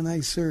he's the one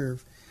I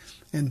serve.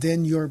 And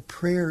then your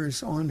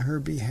prayers on her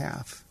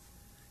behalf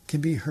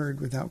can be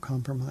heard without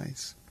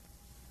compromise.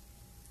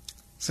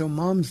 So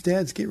moms,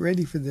 dads, get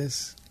ready for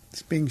this.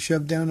 It's being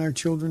shoved down our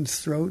children's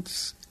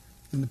throats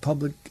in the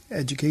public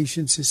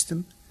education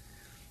system.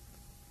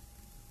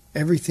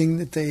 Everything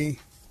that they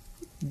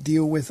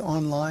deal with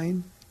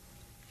online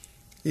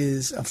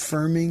is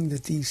affirming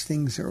that these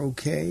things are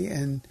okay,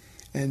 and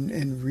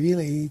and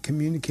really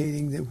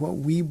communicating that what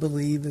we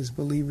believe as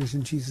believers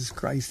in Jesus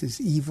Christ is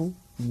evil,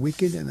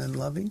 wicked, and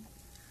unloving.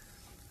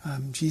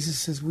 Jesus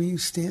says, will you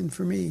stand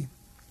for me?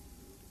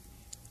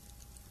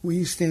 Will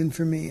you stand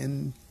for me?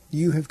 And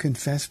you have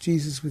confessed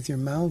Jesus with your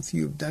mouth.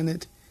 You have done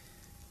it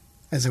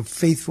as a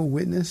faithful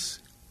witness.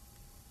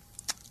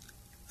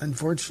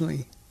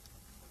 Unfortunately,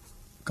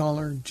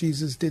 caller,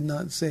 Jesus did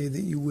not say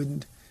that you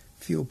wouldn't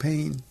feel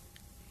pain.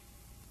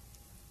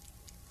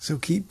 So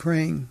keep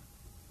praying.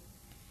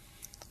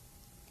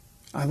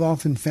 I've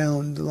often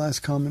found, the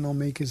last comment I'll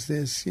make is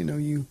this,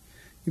 you've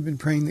been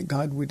praying that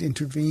God would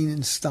intervene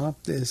and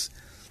stop this.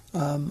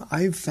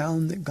 I've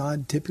found that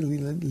God typically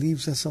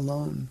leaves us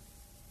alone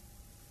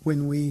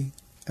when we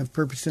have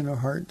purpose in our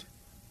heart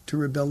to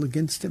rebel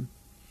against him.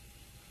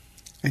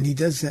 And he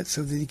does that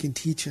so that he can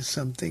teach us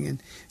something.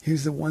 And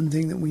here's the one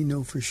thing that we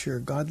know for sure.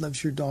 God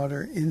loves your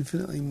daughter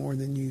infinitely more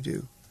than you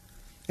do.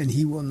 And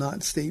he will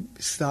not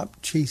stop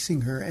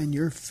chasing her. And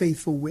your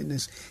faithful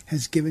witness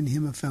has given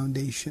him a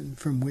foundation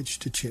from which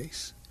to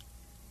chase.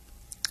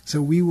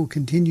 So we will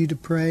continue to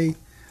pray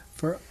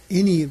for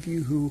any of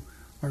you who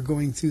are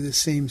going through the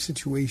same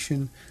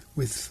situation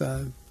with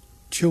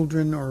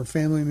children or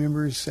family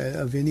members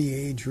of any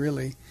age,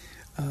 really.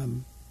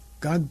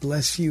 God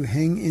bless you.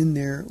 Hang in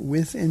there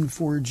with and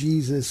for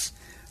Jesus.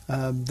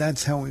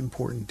 That's how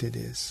important it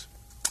is.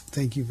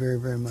 Thank you very,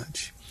 very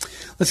much.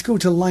 Let's go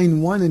to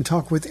line 1 and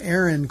talk with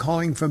Aaron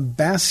calling from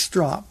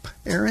Bastrop.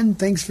 Aaron,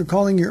 thanks for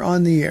calling. You're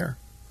on the air.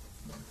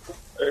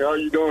 Hey, how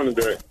you doing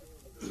today?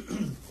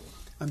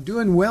 I'm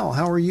doing well.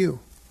 How are you?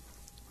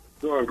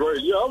 Doing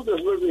great. Yeah, I was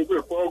just listening to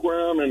the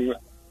program, and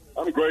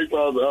I'm grateful.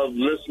 I've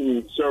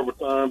listened several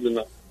times, and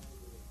I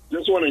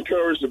just want to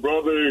encourage the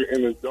brother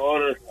and his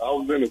daughter. I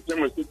was in a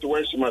similar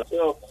situation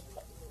myself,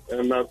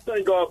 and I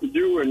thank God for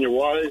you and your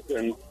wife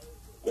and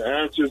the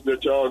answers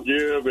that y'all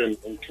give and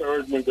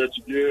encouragement that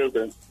you give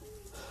and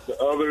to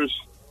others.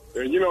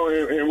 And,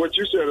 and what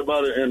you said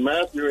about it in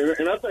Matthew,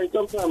 and I think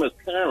sometimes as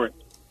parents,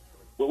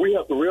 what we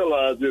have to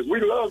realize is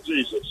we love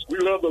Jesus. We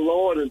love the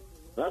Lord, and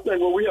I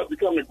think what we have to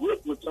come to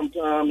grips with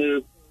sometimes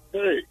is,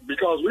 hey,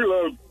 because we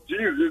love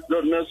Jesus, it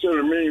doesn't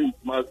necessarily mean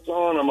my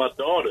son or my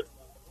daughter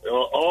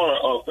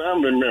or a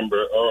family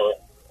member or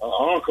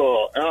an uncle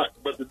or aunt.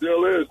 But the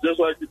deal is, just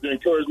like the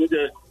encouragement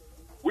that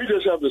we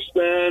just have to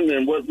stand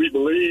in what we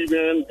believe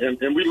in,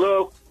 and we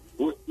love,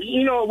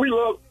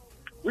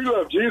 we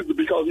love Jesus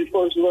because he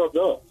first loved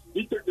us.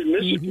 He took the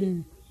initiative.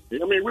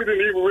 Mm-hmm. I mean, we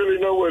didn't even really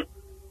know what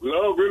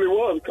love really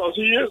was because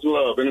he is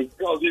love, and it's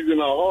because he's in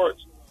our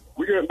hearts.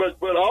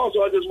 But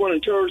also, I just want to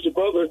encourage the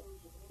brother,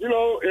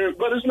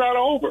 but it's not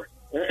over.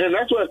 And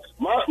that's what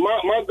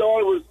my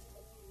daughter was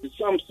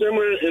something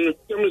similar in a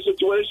similar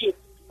situation,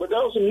 but that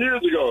was some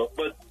years ago.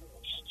 But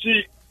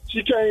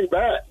she came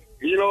back,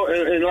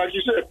 and like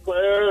you said,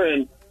 prayer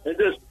and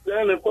just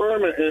standing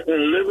firm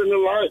and living the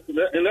life.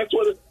 And that's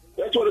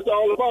what it's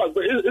all about.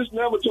 But it's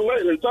never too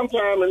late. And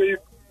sometimes in these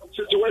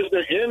situations,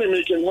 the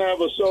enemy can have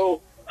us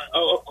so,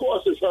 of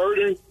course, it's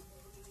hurting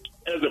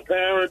as a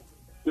parent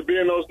to be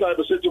in those type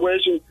of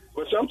situations.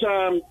 But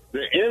sometimes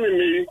the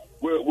enemy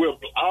will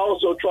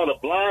also try to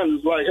blind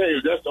us like, hey,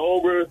 that's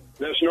over.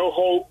 There's no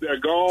hope. They're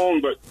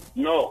gone. But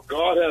no,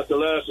 God has the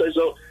last say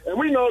so. And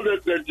we know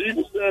that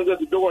Jesus stands at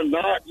the door and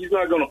knocks. He's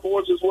not going to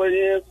force his way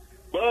in.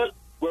 But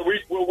what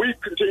we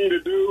continue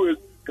to do is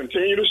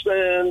continue to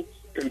stand,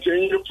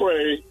 continue to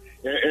pray.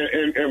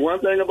 And one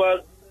thing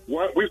about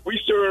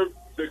we serve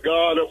the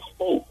God of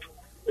hope.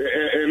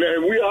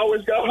 And we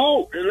always got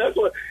hope. And that's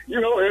what,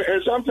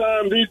 and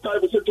sometimes these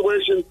type of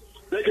situations,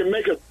 they can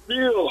make us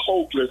feel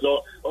hopeless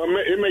or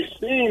it may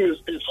seem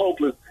as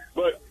hopeless.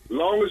 But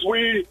long as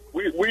we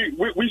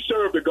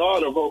serve the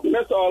God of hope. And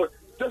that's all.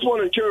 Just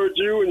want to encourage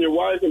you and your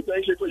wife and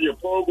thank you for your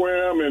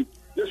program. And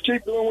just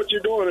keep doing what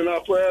you're doing. And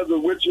our prayers are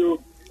with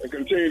you and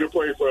continue to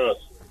pray for us.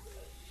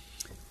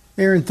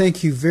 Aaron,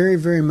 thank you very,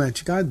 very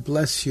much. God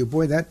bless you.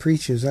 Boy, that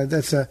preaches.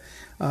 That's a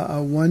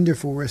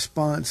wonderful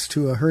response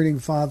to a hurting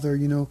father.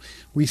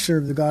 We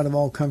serve the God of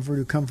all comfort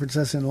who comforts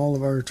us in all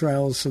of our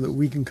trials so that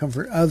we can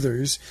comfort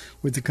others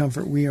with the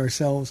comfort we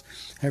ourselves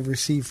have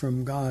received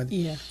from God.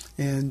 Yeah.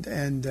 And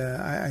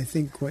I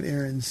think what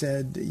Aaron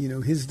said,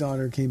 his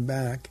daughter came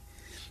back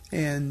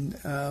and,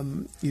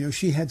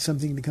 she had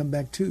something to come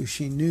back to.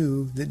 She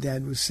knew that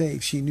Dad was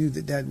safe. She knew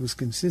that Dad was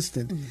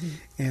consistent. Mm-hmm.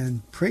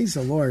 And praise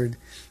the Lord.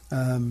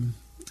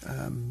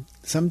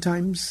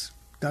 Sometimes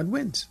God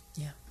wins.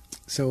 Yeah.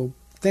 So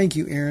thank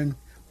you, Aaron.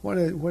 What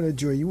a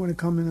joy. You want to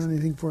comment on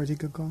anything before I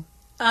take a call?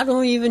 I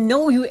don't even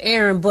know you,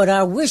 Aaron, but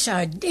I wish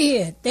I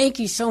did. Thank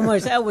you so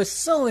much. That was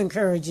so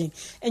encouraging.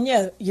 And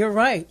yeah, you're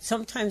right.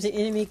 Sometimes the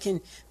enemy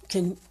can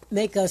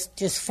make us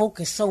just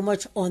focus so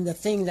much on the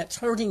thing that's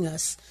hurting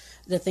us,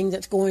 the thing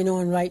that's going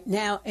on right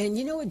now. And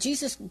you know what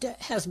Jesus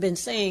has been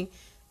saying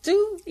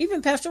through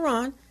even Pastor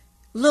Ron,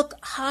 look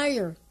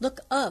higher,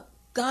 look up.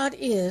 God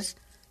is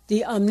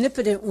the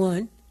omnipotent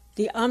one,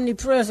 the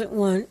omnipresent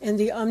one, and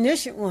the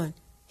omniscient one.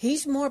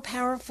 He's more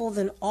powerful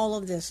than all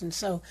of this. And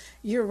so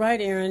you're right,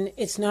 Aaron,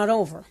 it's not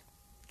over.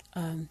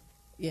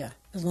 Yeah,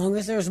 as long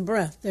as there's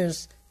breath,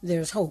 there's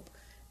hope.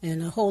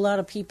 And a whole lot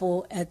of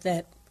people at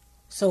that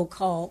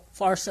so-called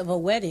farce of a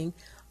wedding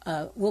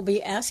will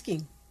be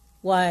asking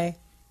why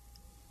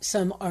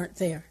some aren't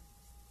there.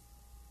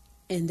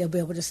 And they'll be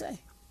able to say.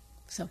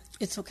 So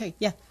it's okay.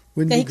 Yeah.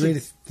 Wouldn't it be great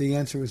if the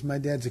answer was, my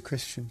dad's a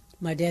Christian?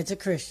 My dad's a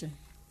Christian.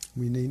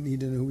 We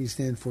need to know who we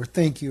stand for.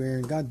 Thank you,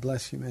 Aaron. God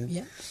bless you, man.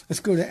 Yeah. Let's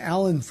go to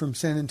Alan from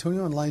San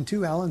Antonio on line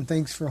 2. Alan,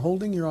 thanks for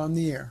holding. You're on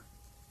the air.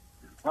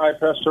 Hi,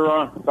 Pastor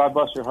Ron. God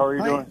bless you. How are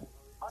you doing?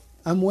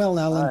 I'm well,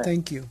 Alan. Hi.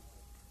 Thank you.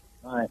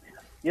 Hi.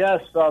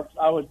 Yes, I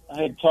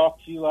had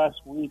talked to you last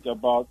week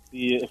about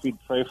if you'd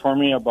pray for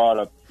me about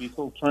a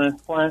fecal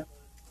transplant.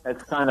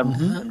 It's kind of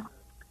a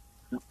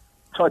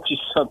touchy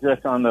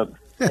subject on the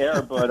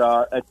air,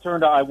 but it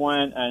turned out I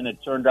went, and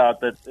it turned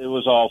out that it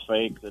was all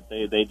fake, that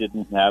they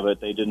didn't have it.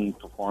 They didn't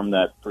perform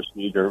that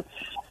procedure.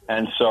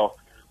 And so,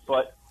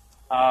 but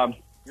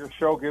your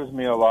show gives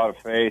me a lot of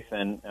faith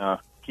and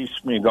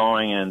keeps me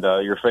going, and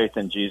your faith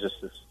in Jesus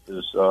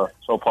is so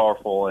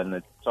powerful, and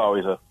it's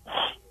always an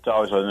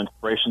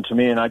inspiration to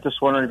me. And I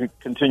just wondered if you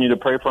continue to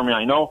pray for me.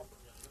 I know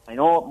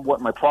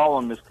what my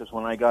problem is, because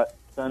when I got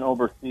sent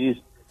overseas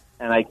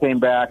and I came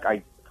back,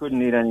 I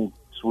couldn't eat any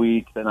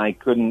sweets, and I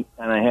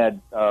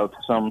had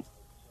some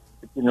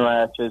skin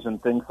rashes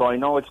and things. So I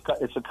know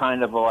it's a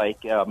kind of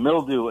like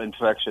mildew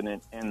infection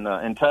in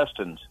the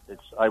intestines.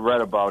 I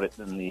read about it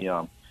in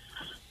the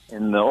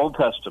Old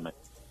Testament,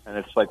 and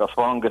it's like a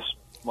fungus,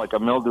 like a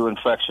mildew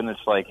infection.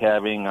 It's like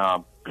having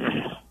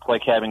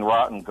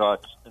rotten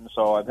guts, and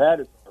so I've had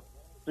it for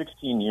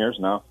 16 years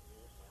now,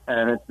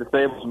 and it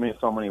disables me in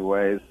so many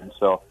ways. And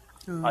so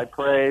I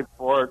prayed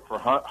for it for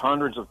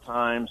hundreds of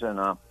times, and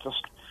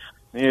just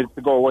needed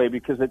to go away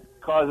because it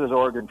causes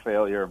organ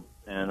failure.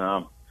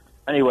 And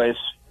anyways,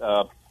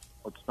 it's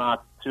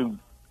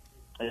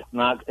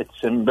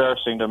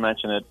embarrassing to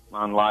mention it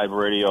on live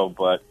radio,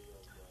 but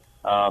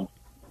there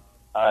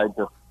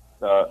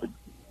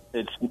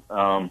it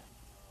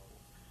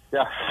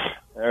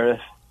is.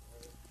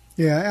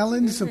 Yeah,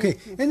 Alan, it's okay.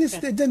 And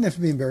it doesn't have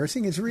to be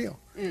embarrassing. It's real.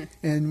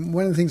 And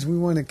one of the things we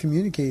want to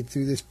communicate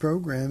through this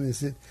program is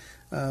that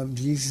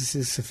Jesus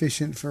is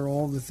sufficient for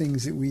all the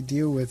things that we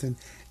deal with. And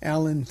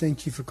Alan,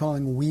 thank you for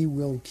calling. We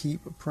will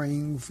keep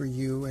praying for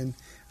you. And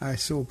I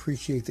so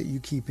appreciate that you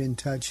keep in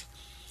touch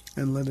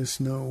and let us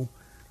know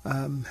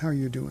how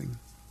you're doing.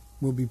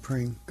 We'll be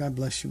praying. God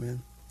bless you,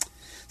 man.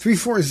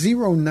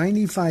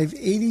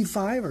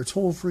 340-9585 or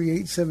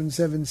toll-free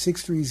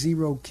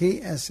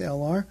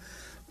 877-630-KSLR.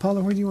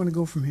 Paula, where do you want to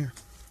go from here?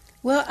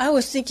 Well, I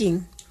was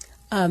thinking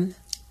in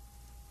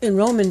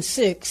Romans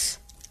 6,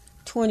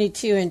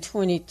 22 and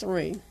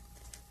 23,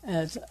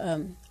 as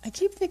I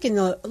keep thinking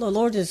the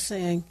Lord is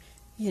saying,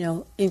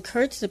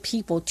 encourage the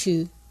people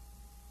to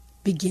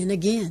begin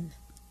again.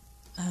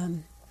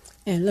 And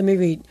let me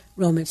read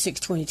Romans 6,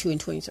 22 and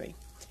 23.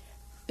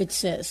 It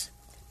says,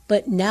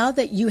 but now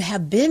that you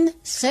have been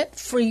set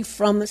free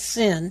from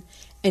sin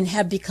and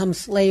have become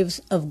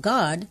slaves of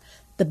God,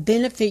 the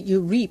benefit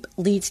you reap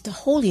leads to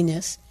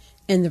holiness,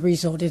 and the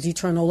result is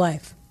eternal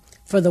life.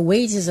 For the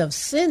wages of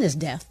sin is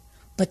death,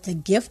 but the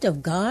gift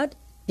of God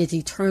is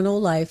eternal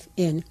life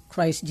in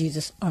Christ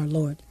Jesus our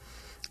Lord.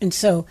 And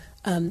so,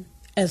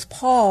 as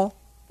Paul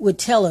would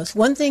tell us,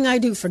 one thing I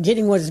do,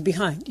 forgetting what is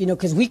behind,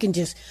 because we can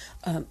just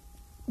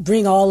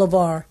bring all of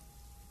our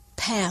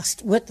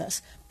past with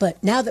us.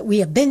 But now that we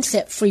have been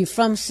set free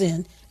from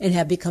sin and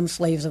have become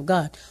slaves of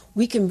God,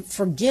 we can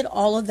forget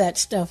all of that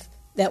stuff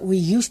that we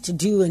used to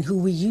do and who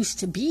we used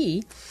to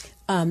be,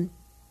 and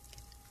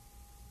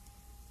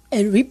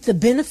reap the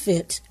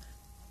benefit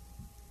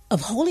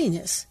of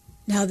holiness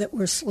now that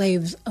we're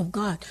slaves of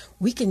God.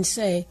 We can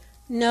say,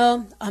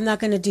 no, I'm not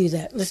going to do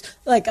that.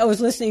 Like I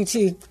was listening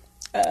to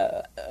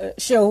a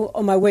show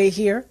on my way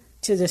here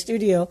to the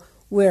studio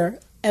where,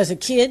 as a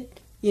kid,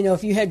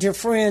 if you had your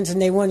friends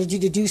and they wanted you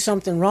to do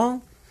something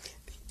wrong,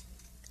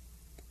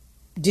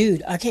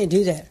 dude, I can't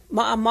do that.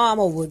 My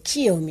mama would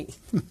kill me,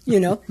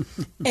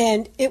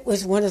 And it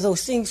was one of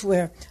those things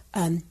where,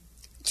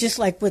 just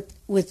like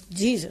with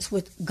Jesus,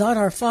 with God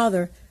our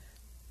Father,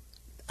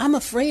 I'm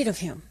afraid of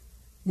him.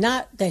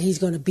 Not that he's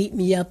going to beat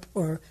me up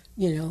or,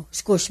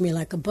 squish me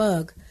like a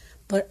bug,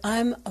 but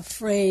I'm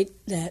afraid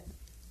that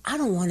I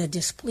don't want to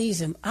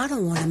displease him. I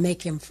don't want to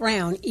make him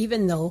frown,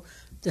 even though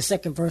the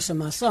second verse of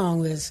my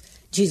song is,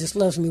 Jesus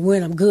loves me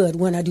when I'm good,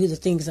 when I do the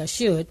things I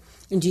should.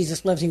 And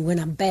Jesus loves me when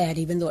I'm bad,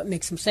 even though it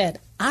makes him sad.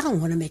 I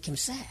don't want to make him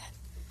sad.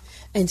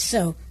 And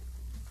so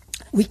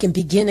we can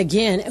begin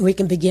again, and we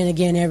can begin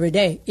again every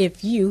day.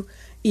 If you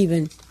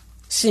even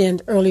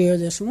sinned earlier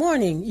this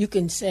morning, you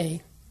can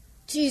say,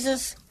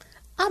 Jesus,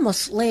 I'm a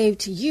slave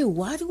to you.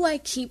 Why do I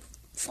keep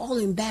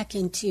falling back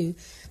into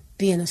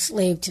being a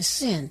slave to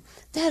sin?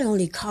 That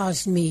only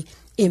caused me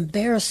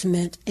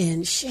embarrassment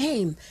and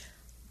shame.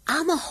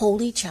 I'm a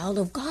holy child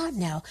of God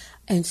now.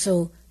 And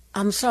so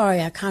I'm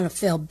sorry I kind of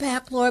fell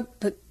back, Lord,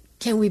 but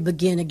can we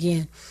begin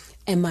again?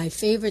 And my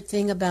favorite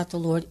thing about the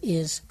Lord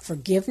is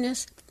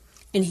forgiveness.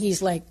 And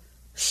he's like,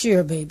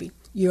 sure, baby,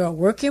 you're a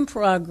work in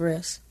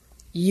progress.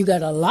 You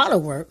got a lot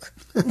of work,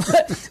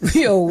 but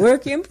we are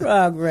work in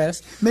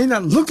progress. May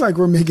not look like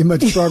we're making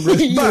much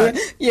progress,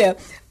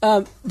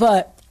 but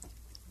but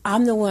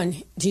I'm the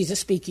one,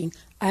 Jesus speaking,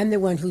 I'm the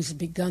one who's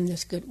begun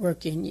this good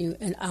work in you,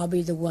 and I'll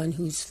be the one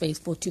who's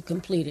faithful to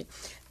complete it.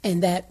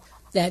 And that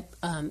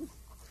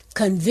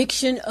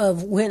conviction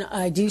of when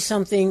I do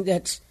something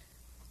that's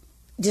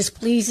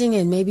displeasing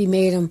and maybe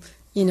made them,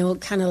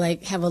 kind of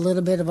like have a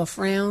little bit of a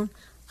frown,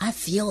 I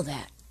feel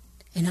that.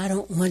 And I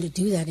don't want to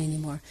do that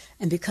anymore.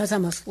 And because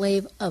I'm a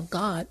slave of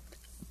God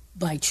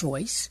by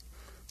choice,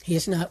 He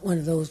is not one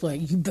of those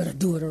like, you better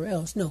do it or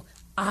else. No,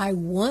 I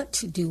want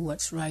to do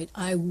what's right.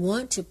 I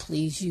want to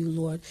please you,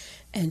 Lord.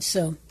 And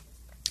so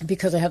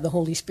because I have the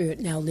Holy Spirit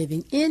now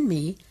living in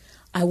me,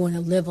 I want to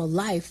live a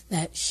life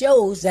that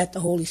shows that the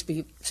Holy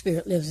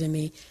Spirit lives in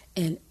me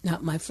and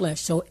not my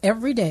flesh. So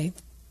every day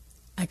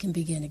I can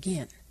begin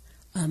again.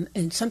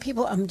 And some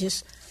people, I'm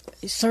just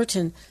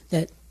certain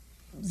that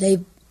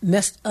they've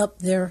messed up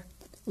their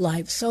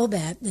life so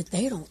bad that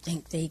they don't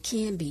think they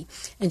can be.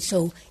 And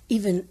so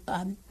even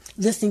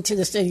listening to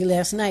the study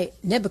last night,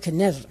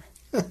 Nebuchadnezzar,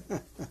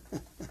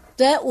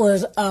 that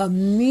was a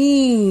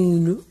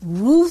mean,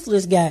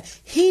 ruthless guy.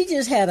 He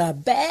just had a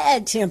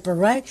bad temper,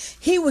 right?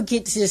 He would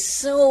get just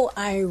so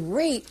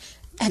irate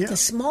at the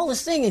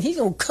smallest thing, and he's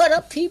going to cut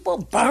up people,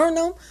 burn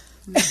them,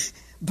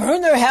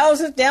 burn their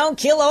houses down,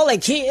 kill all their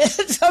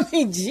kids. I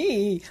mean,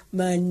 gee,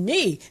 my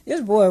knee. This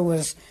boy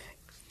was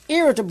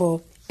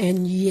irritable.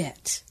 And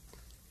yet,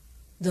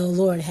 the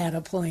Lord had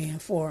a plan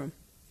for him,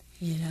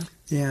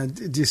 Yeah,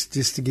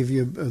 just to give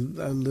you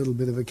a little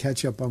bit of a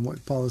catch-up on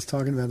what Paul is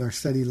talking about, our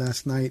study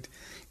last night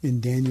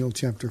in Daniel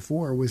chapter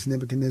 4 was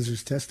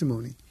Nebuchadnezzar's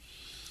testimony.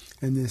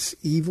 And this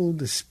evil,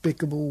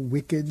 despicable,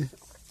 wicked,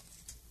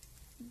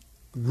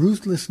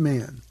 ruthless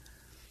man,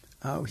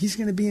 he's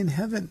going to be in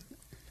heaven.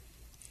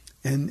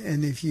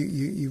 And if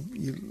you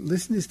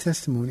listen to his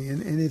testimony,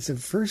 and it's a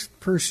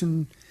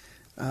first-person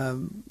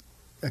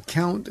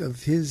account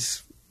of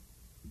his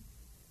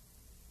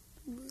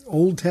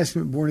Old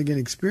Testament born-again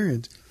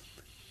experience,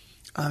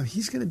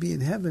 he's going to be in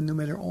heaven no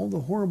matter all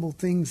the horrible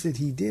things that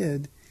he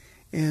did.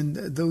 And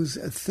those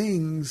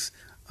things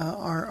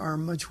are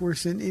much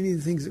worse than any of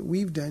the things that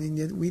we've done. And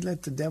yet we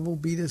let the devil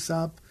beat us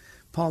up.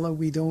 Paula,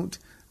 we don't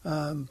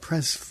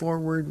press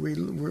forward.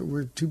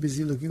 We're too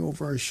busy looking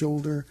over our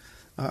shoulder.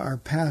 Our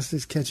past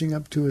is catching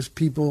up to us.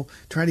 People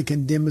try to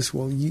condemn us.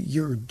 Well,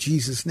 you're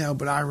Jesus now,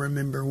 but I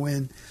remember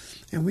when.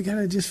 And we got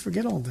to just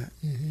forget all that.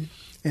 Mm-hmm.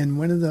 And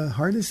one of the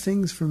hardest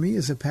things for me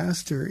as a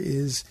pastor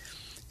is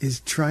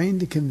trying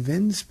to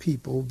convince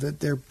people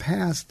that their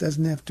past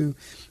doesn't have to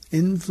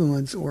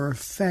influence or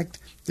affect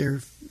their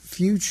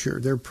future,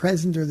 their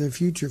present or their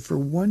future, for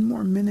one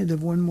more minute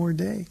of one more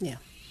day. Yeah.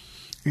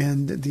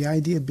 And the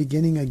idea of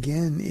beginning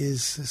again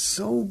is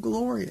so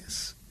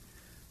glorious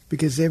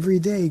because every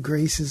day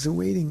grace is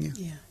awaiting you.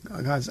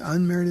 Yeah. God's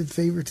unmerited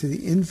favor to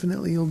the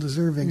infinitely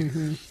ill-deserving.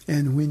 Mm-hmm.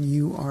 And when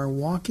you are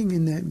walking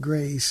in that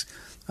grace,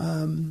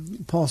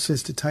 Paul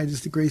says to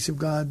Titus, the grace of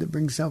God that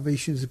brings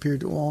salvation has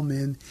appeared to all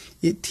men.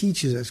 It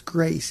teaches us,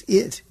 grace,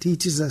 it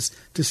teaches us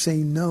to say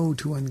no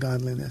to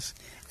ungodliness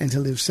and to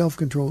live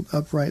self-controlled,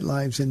 upright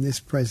lives in this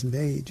present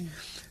age.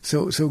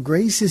 Mm. So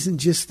grace isn't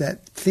just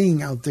that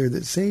thing out there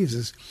that saves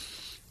us.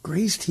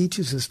 Grace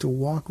teaches us to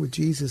walk with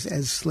Jesus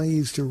as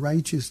slaves to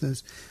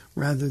righteousness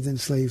rather than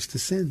slaves to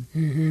sin.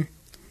 Mm-hmm.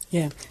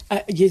 Yeah.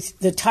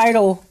 The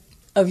title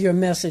of your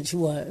message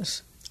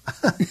was...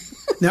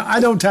 Now,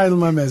 I don't title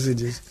my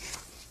messages.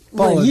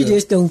 Well, you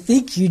just don't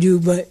think you do,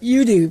 but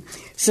you do.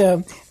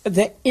 So,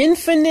 the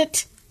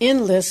infinite,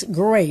 endless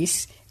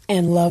grace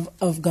and love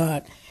of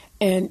God.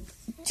 And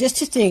just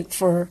to think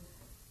for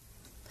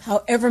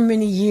however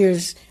many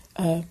years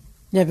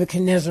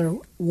Nebuchadnezzar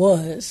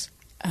was,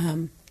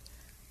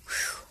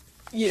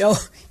 you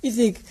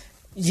think,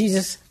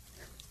 Jesus,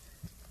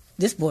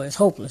 this boy is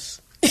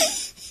hopeless.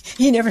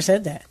 He never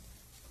said that.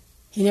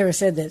 He never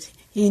said that.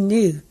 He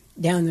knew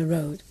down the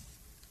road,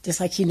 just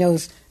like he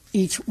knows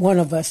each one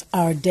of us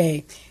our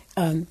day.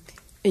 And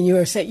you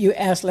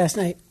asked last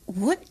night,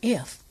 what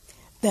if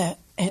that,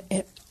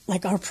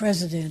 like our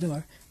president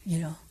or,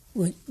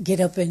 would get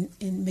up and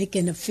make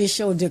an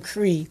official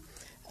decree,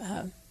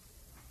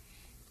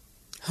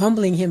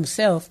 humbling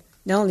himself,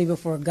 not only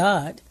before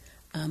God,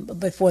 but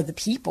before the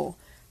people,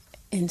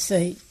 and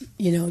say,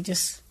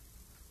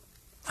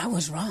 I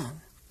was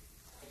wrong.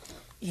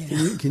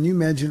 Can you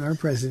imagine our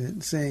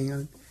president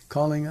saying,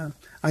 calling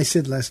I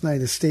said last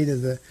night a state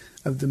of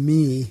the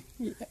me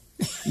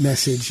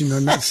message,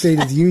 not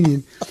State of the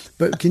Union,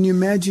 but can you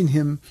imagine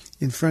him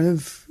in front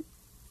of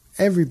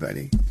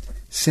everybody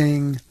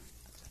saying,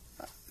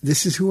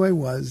 this is who I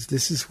was,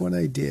 this is what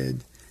I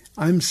did,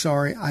 I'm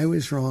sorry, I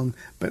was wrong,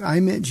 but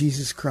I met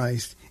Jesus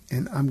Christ,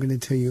 and I'm going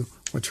to tell you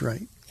what's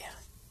right. Yeah.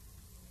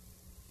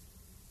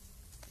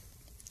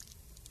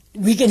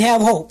 We can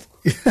have hope.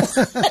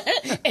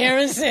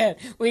 Aaron said,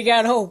 we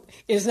got hope.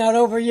 It's not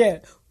over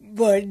yet.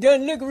 But it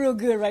doesn't look real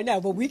good right now.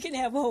 But we can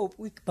have hope.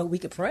 But we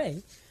could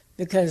pray.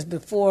 Because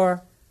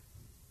before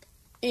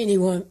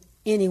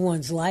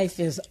anyone's life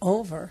is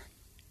over,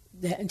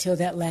 that until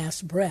that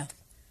last breath,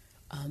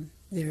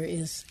 there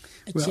is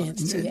a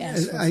chance to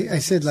ask for I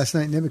said last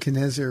night,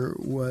 Nebuchadnezzar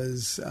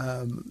was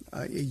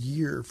a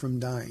year from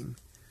dying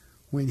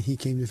when he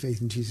came to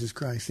faith in Jesus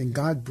Christ. And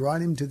God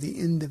brought him to the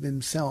end of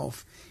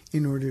himself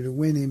in order to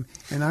win him.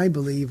 And I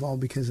believe all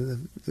because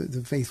of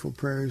the faithful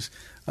prayers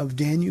of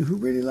Daniel, who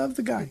really loved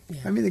the guy. Yeah.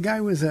 I mean, the guy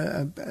was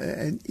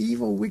an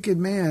evil, wicked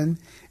man,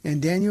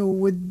 and Daniel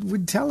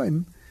would tell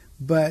him,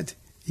 but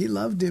he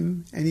loved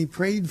him and he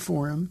prayed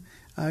for him.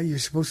 You're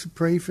supposed to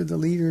pray for the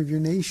leader of your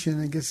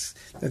nation. I guess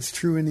that's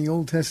true in the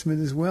Old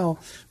Testament as well.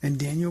 And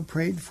Daniel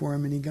prayed for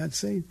him, and he got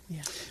saved.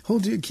 Yeah.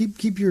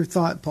 Keep your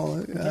thought,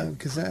 Paula,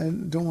 because I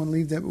don't want to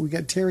leave that. But we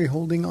got Terry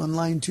holding on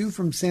line 2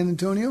 from San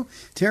Antonio.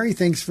 Terry,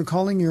 thanks for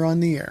calling. You're on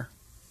the air.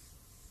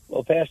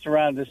 Well, Pastor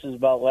Ron, this is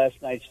about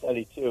last night's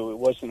study too. It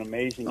was an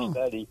amazing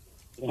study,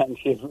 and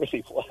it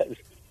really was.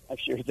 I'm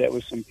sure that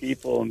was some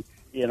people, and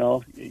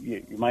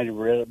you might have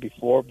read it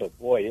before, but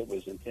boy, it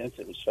was intense.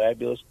 It was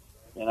fabulous.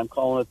 And I'm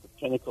calling it the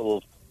pinnacle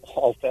of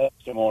all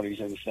testimonies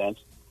in a sense.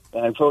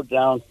 And I wrote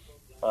down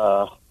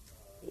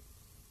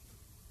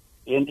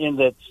in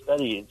that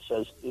study, it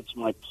says, it's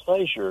my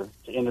pleasure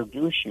to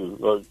introduce you,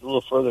 or a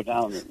little further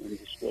down in the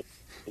script,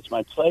 it's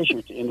my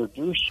pleasure to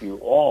introduce you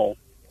all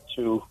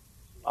to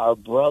our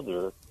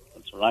brother,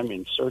 that's what I'm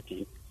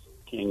inserting,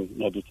 King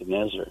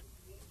Nebuchadnezzar.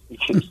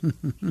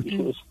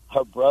 Because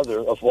our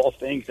brother, of all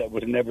things, I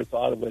would have never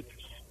thought of it.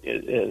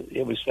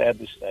 It was sad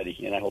to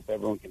study, and I hope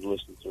everyone can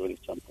listen to it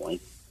at some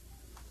point.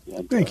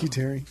 And, Thank you,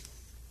 Terry.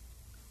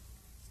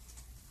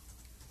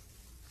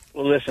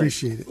 Well, listen,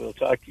 appreciate it. We'll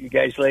talk to you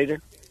guys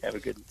later. Have a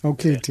good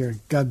Okay, Terry.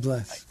 God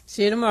bless. Bye.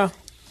 See you tomorrow.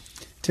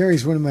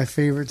 Terry's one of my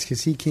favorites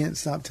because he can't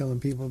stop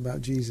telling people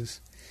about Jesus.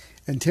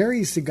 And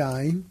Terry's the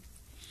guy,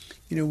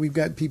 we've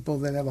got people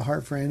that have a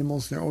heart for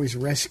animals. They're always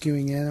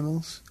rescuing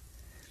animals.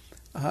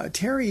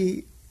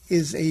 Terry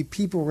is a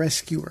people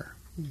rescuer.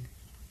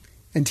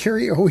 And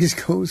Terry always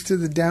goes to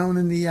the down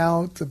and the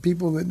out, the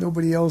people that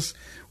nobody else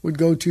would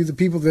go to, the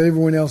people that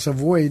everyone else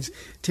avoids.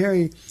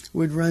 Terry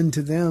would run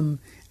to them,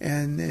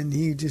 and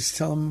he just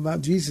tell them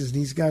about Jesus. And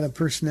he's got a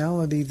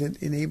personality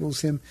that enables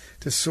him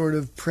to sort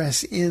of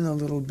press in a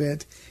little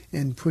bit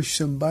and push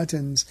some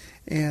buttons.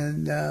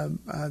 And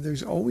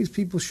there's always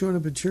people showing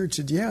up at church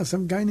that,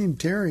 some guy named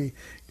Terry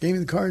gave me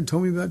the card and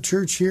told me about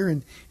church here,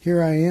 and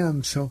here I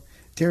am. So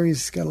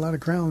Terry's got a lot of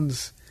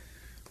crowns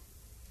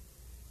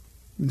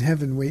in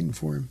heaven waiting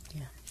for him.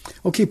 Yeah.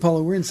 Okay,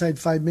 Paula, we're inside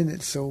 5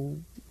 minutes, so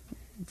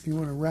if you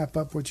want to wrap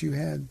up what you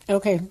had.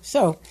 Okay,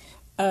 so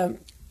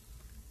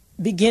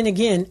begin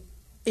again.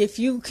 If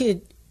you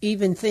could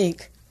even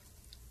think,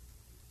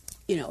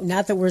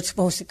 not that we're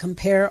supposed to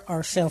compare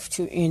ourselves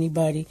to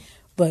anybody,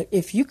 but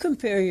if you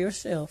compare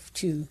yourself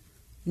to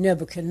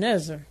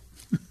Nebuchadnezzar,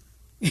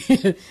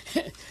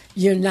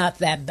 you're not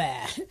that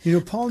bad.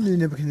 Paul knew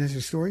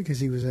Nebuchadnezzar's story because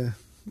he was an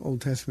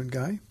Old Testament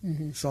guy.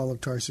 Mm-hmm. Saul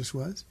of Tarsus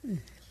was. Mm.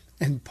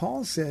 And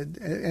Paul said,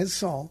 as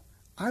Saul,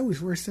 I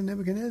was worse than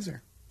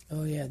Nebuchadnezzar.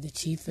 Oh, yeah, the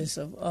chiefest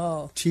of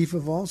all. Chief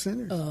of all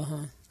sinners.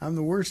 Uh-huh. I'm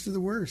the worst of the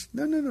worst.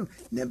 No.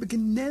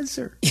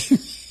 Nebuchadnezzar.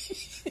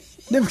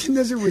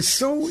 Nebuchadnezzar was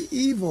so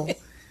evil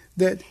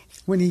that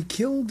when he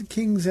killed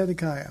King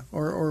Zedekiah,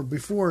 or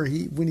before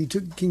when he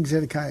took King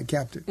Zedekiah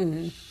captive,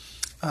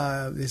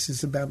 this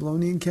is the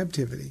Babylonian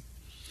captivity,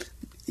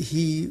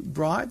 he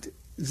brought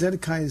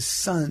Zedekiah's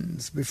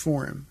sons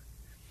before him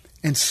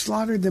and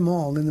slaughtered them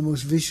all in the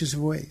most vicious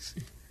of ways.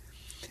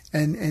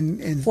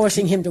 And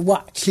forcing him to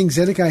watch. King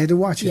Zedekiah had to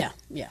watch it.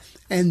 Yeah.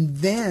 And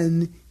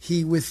then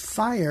he, with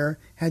fire,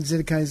 had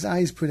Zedekiah's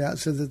eyes put out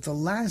so that the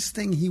last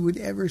thing he would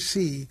ever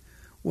see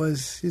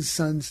was his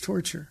son's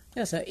torture.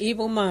 That's an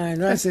evil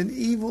mind, right? That's an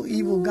evil,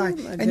 evil guy.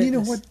 And you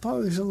know what,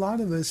 Paul? There's a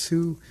lot of us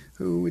who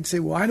would say,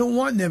 well, I don't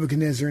want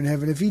Nebuchadnezzar in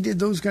heaven. If he did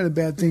those kind of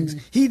bad things,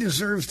 he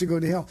deserves to go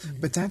to hell.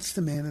 But that's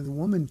the man or the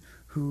woman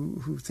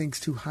who thinks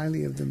too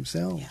highly of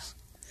themselves. Yeah.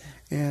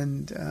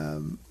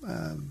 And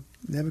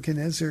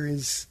Nebuchadnezzar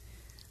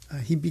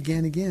he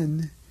began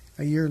again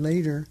a year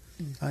later.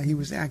 He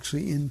was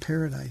actually in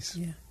paradise.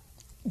 Yeah.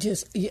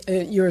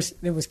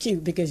 It was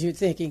cute because you're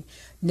thinking,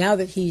 now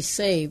that he's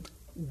saved,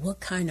 what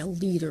kind of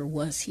leader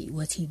was he?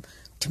 Was he,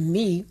 to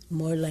me,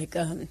 more like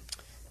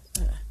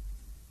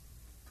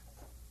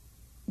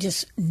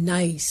just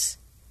nice,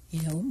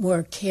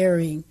 more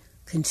caring,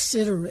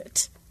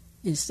 considerate,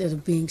 instead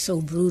of being so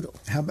brutal.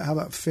 How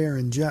about fair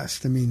and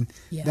just? I mean,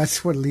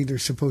 that's what a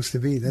leader's supposed to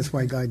be. That's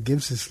why God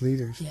gives us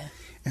leaders. Yeah.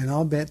 And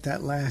I'll bet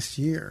that last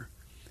year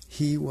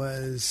he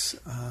was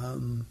a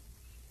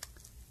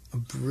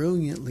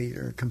brilliant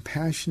leader, a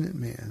compassionate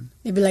man.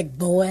 Maybe like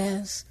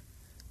Boaz,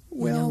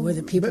 where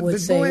the people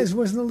would say... But Boaz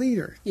wasn't a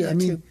leader. Yeah, I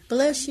mean,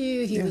 bless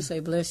you. He would say,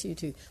 bless you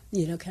too,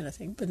 kind of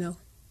thing. But no.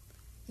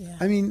 Yeah.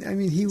 I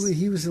mean, he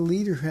was a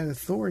leader who had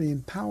authority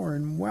and power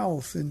and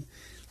wealth,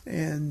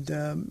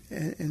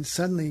 and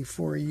suddenly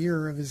for a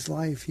year of his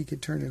life he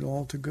could turn it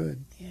all to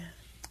good. Yeah.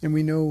 And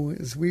we know,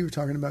 as we were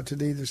talking about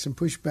today, there's some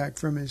pushback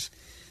from his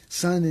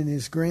son and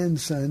his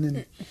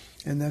grandson,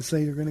 and that's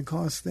later going to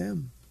cost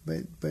them.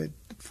 But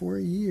for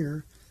a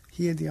year,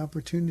 he had the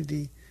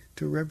opportunity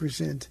to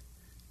represent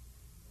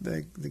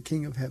the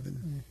King of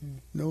Heaven.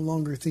 No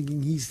longer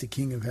thinking he's the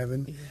King of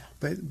Heaven,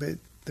 but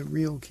the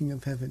real King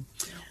of Heaven.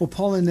 Well,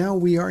 Paula, now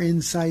we are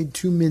inside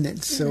 2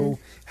 minutes, so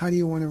how do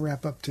you want to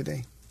wrap up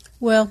today?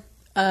 Well,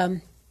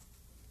 I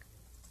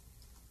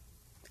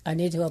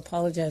need to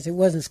apologize. It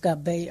wasn't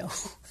Scott Baio.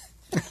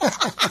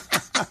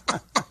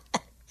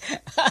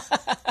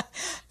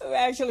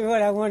 Actually,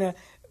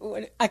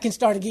 I can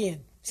start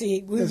again.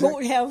 See, we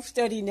won't have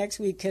study next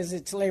week because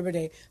it's Labor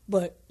Day,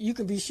 but you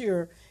can be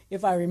sure,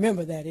 if I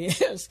remember that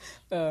is,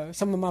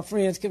 some of my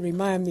friends could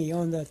remind me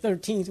on the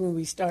 13th when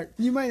we start.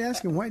 You might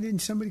ask them, why didn't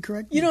somebody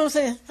correct me? You know what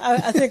I'm saying?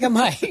 I think I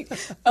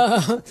might.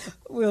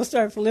 We'll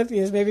start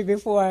Philippians. Maybe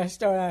before I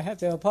start, I have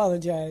to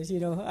apologize.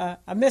 I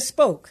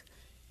misspoke.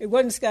 It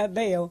wasn't Scott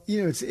Baio.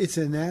 It's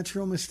a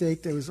natural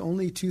mistake. There was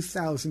only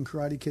 2,000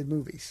 Karate Kid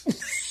movies.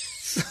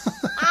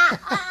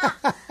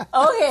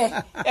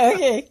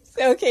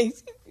 Okay.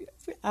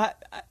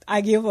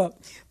 I give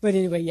up. But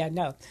anyway,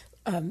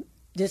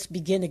 just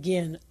begin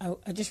again.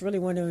 I just really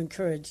want to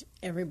encourage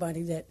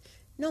everybody that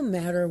no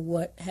matter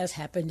what has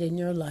happened in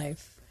your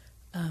life,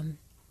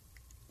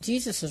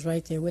 Jesus is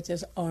right there with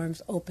his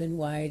arms open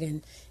wide.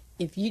 And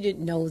if you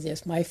didn't know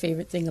this, my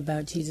favorite thing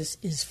about Jesus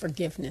is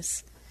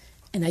forgiveness.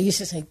 And I used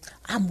to say,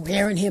 I'm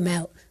wearing him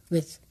out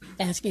with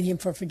asking him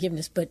for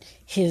forgiveness. But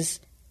he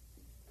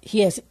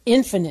has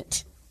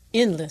infinite,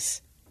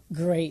 endless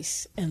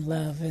grace and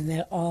love, and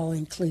that all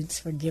includes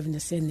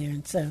forgiveness in there.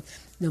 And so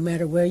no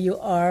matter where you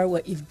are,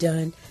 what you've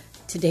done,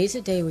 today's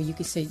a day where you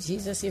can say,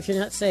 Jesus, if you're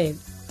not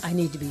saved, I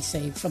need to be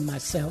saved from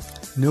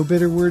myself. No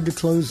better word to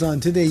close on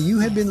today. You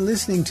have been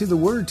listening to the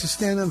Word to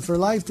Stand On for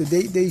Life, the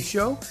Date Day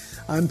Show.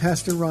 I'm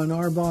Pastor Ron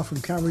Arbaugh from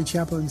Calvary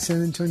Chapel in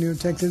San Antonio,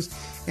 Texas.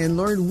 And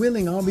Lord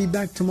willing, I'll be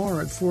back tomorrow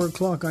at 4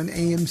 o'clock on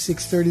AM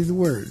 630 The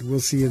Word.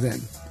 We'll see you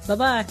then.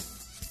 Bye-bye.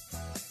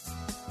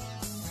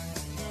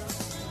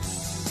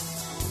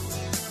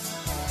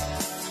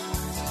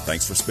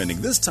 Thanks for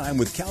spending this time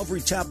with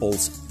Calvary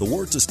Chapel's The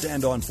Word to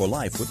Stand On for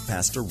Life with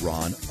Pastor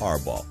Ron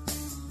Arbaugh.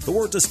 The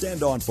Word to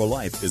Stand On for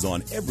Life is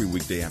on every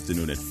weekday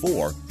afternoon at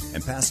 4,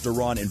 and Pastor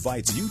Ron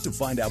invites you to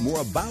find out more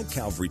about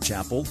Calvary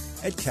Chapel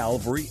at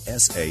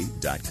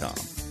calvarysa.com.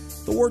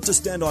 The Word to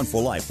Stand On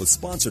for Life was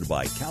sponsored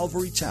by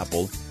Calvary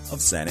Chapel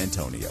of San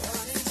Antonio.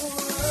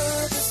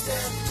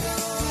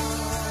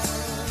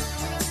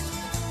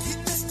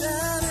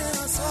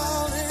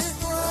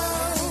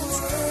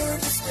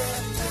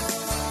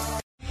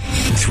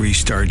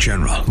 3-star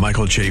General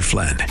Michael J.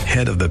 Flynn,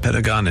 head of the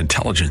Pentagon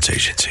Intelligence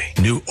Agency,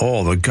 knew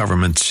all the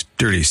government's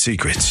dirty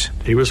secrets.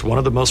 He was one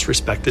of the most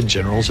respected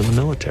generals in the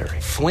military.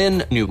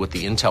 Flynn knew what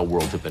the intel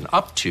world had been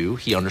up to.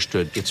 He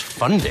understood its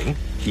funding.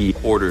 He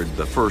ordered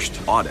the first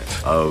audit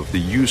of the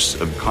use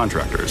of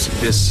contractors.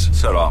 This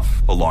set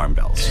off alarm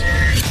bells.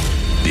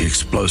 The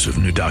explosive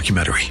new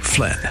documentary,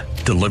 Flynn,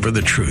 Deliver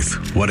the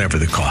Truth, Whatever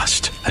the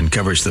Cost,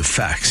 uncovers the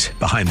facts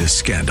behind this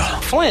scandal.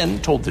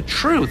 Flynn told the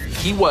truth.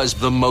 He was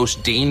the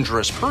most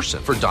dangerous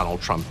person for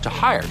Donald Trump to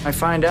hire. I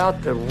find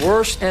out the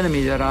worst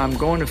enemy that I'm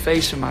going to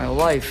face in my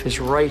life is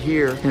right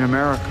here in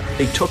America.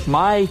 They took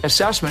my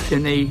assessment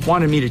and they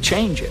wanted me to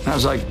change it. And I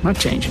was like, I'm not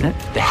changing it.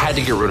 They had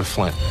to get rid of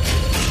Flynn.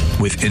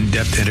 With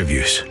in-depth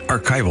interviews,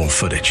 archival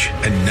footage,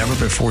 and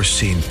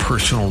never-before-seen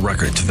personal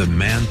records of the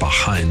man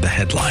behind the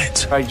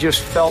headlines. I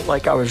just felt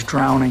like I was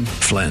drowning.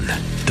 Flynn,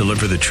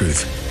 Deliver the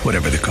Truth,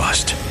 Whatever the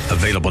Cost.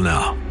 Available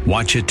now.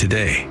 Watch it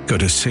today. Go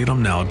to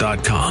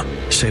salemnow.com.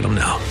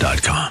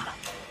 salemnow.com.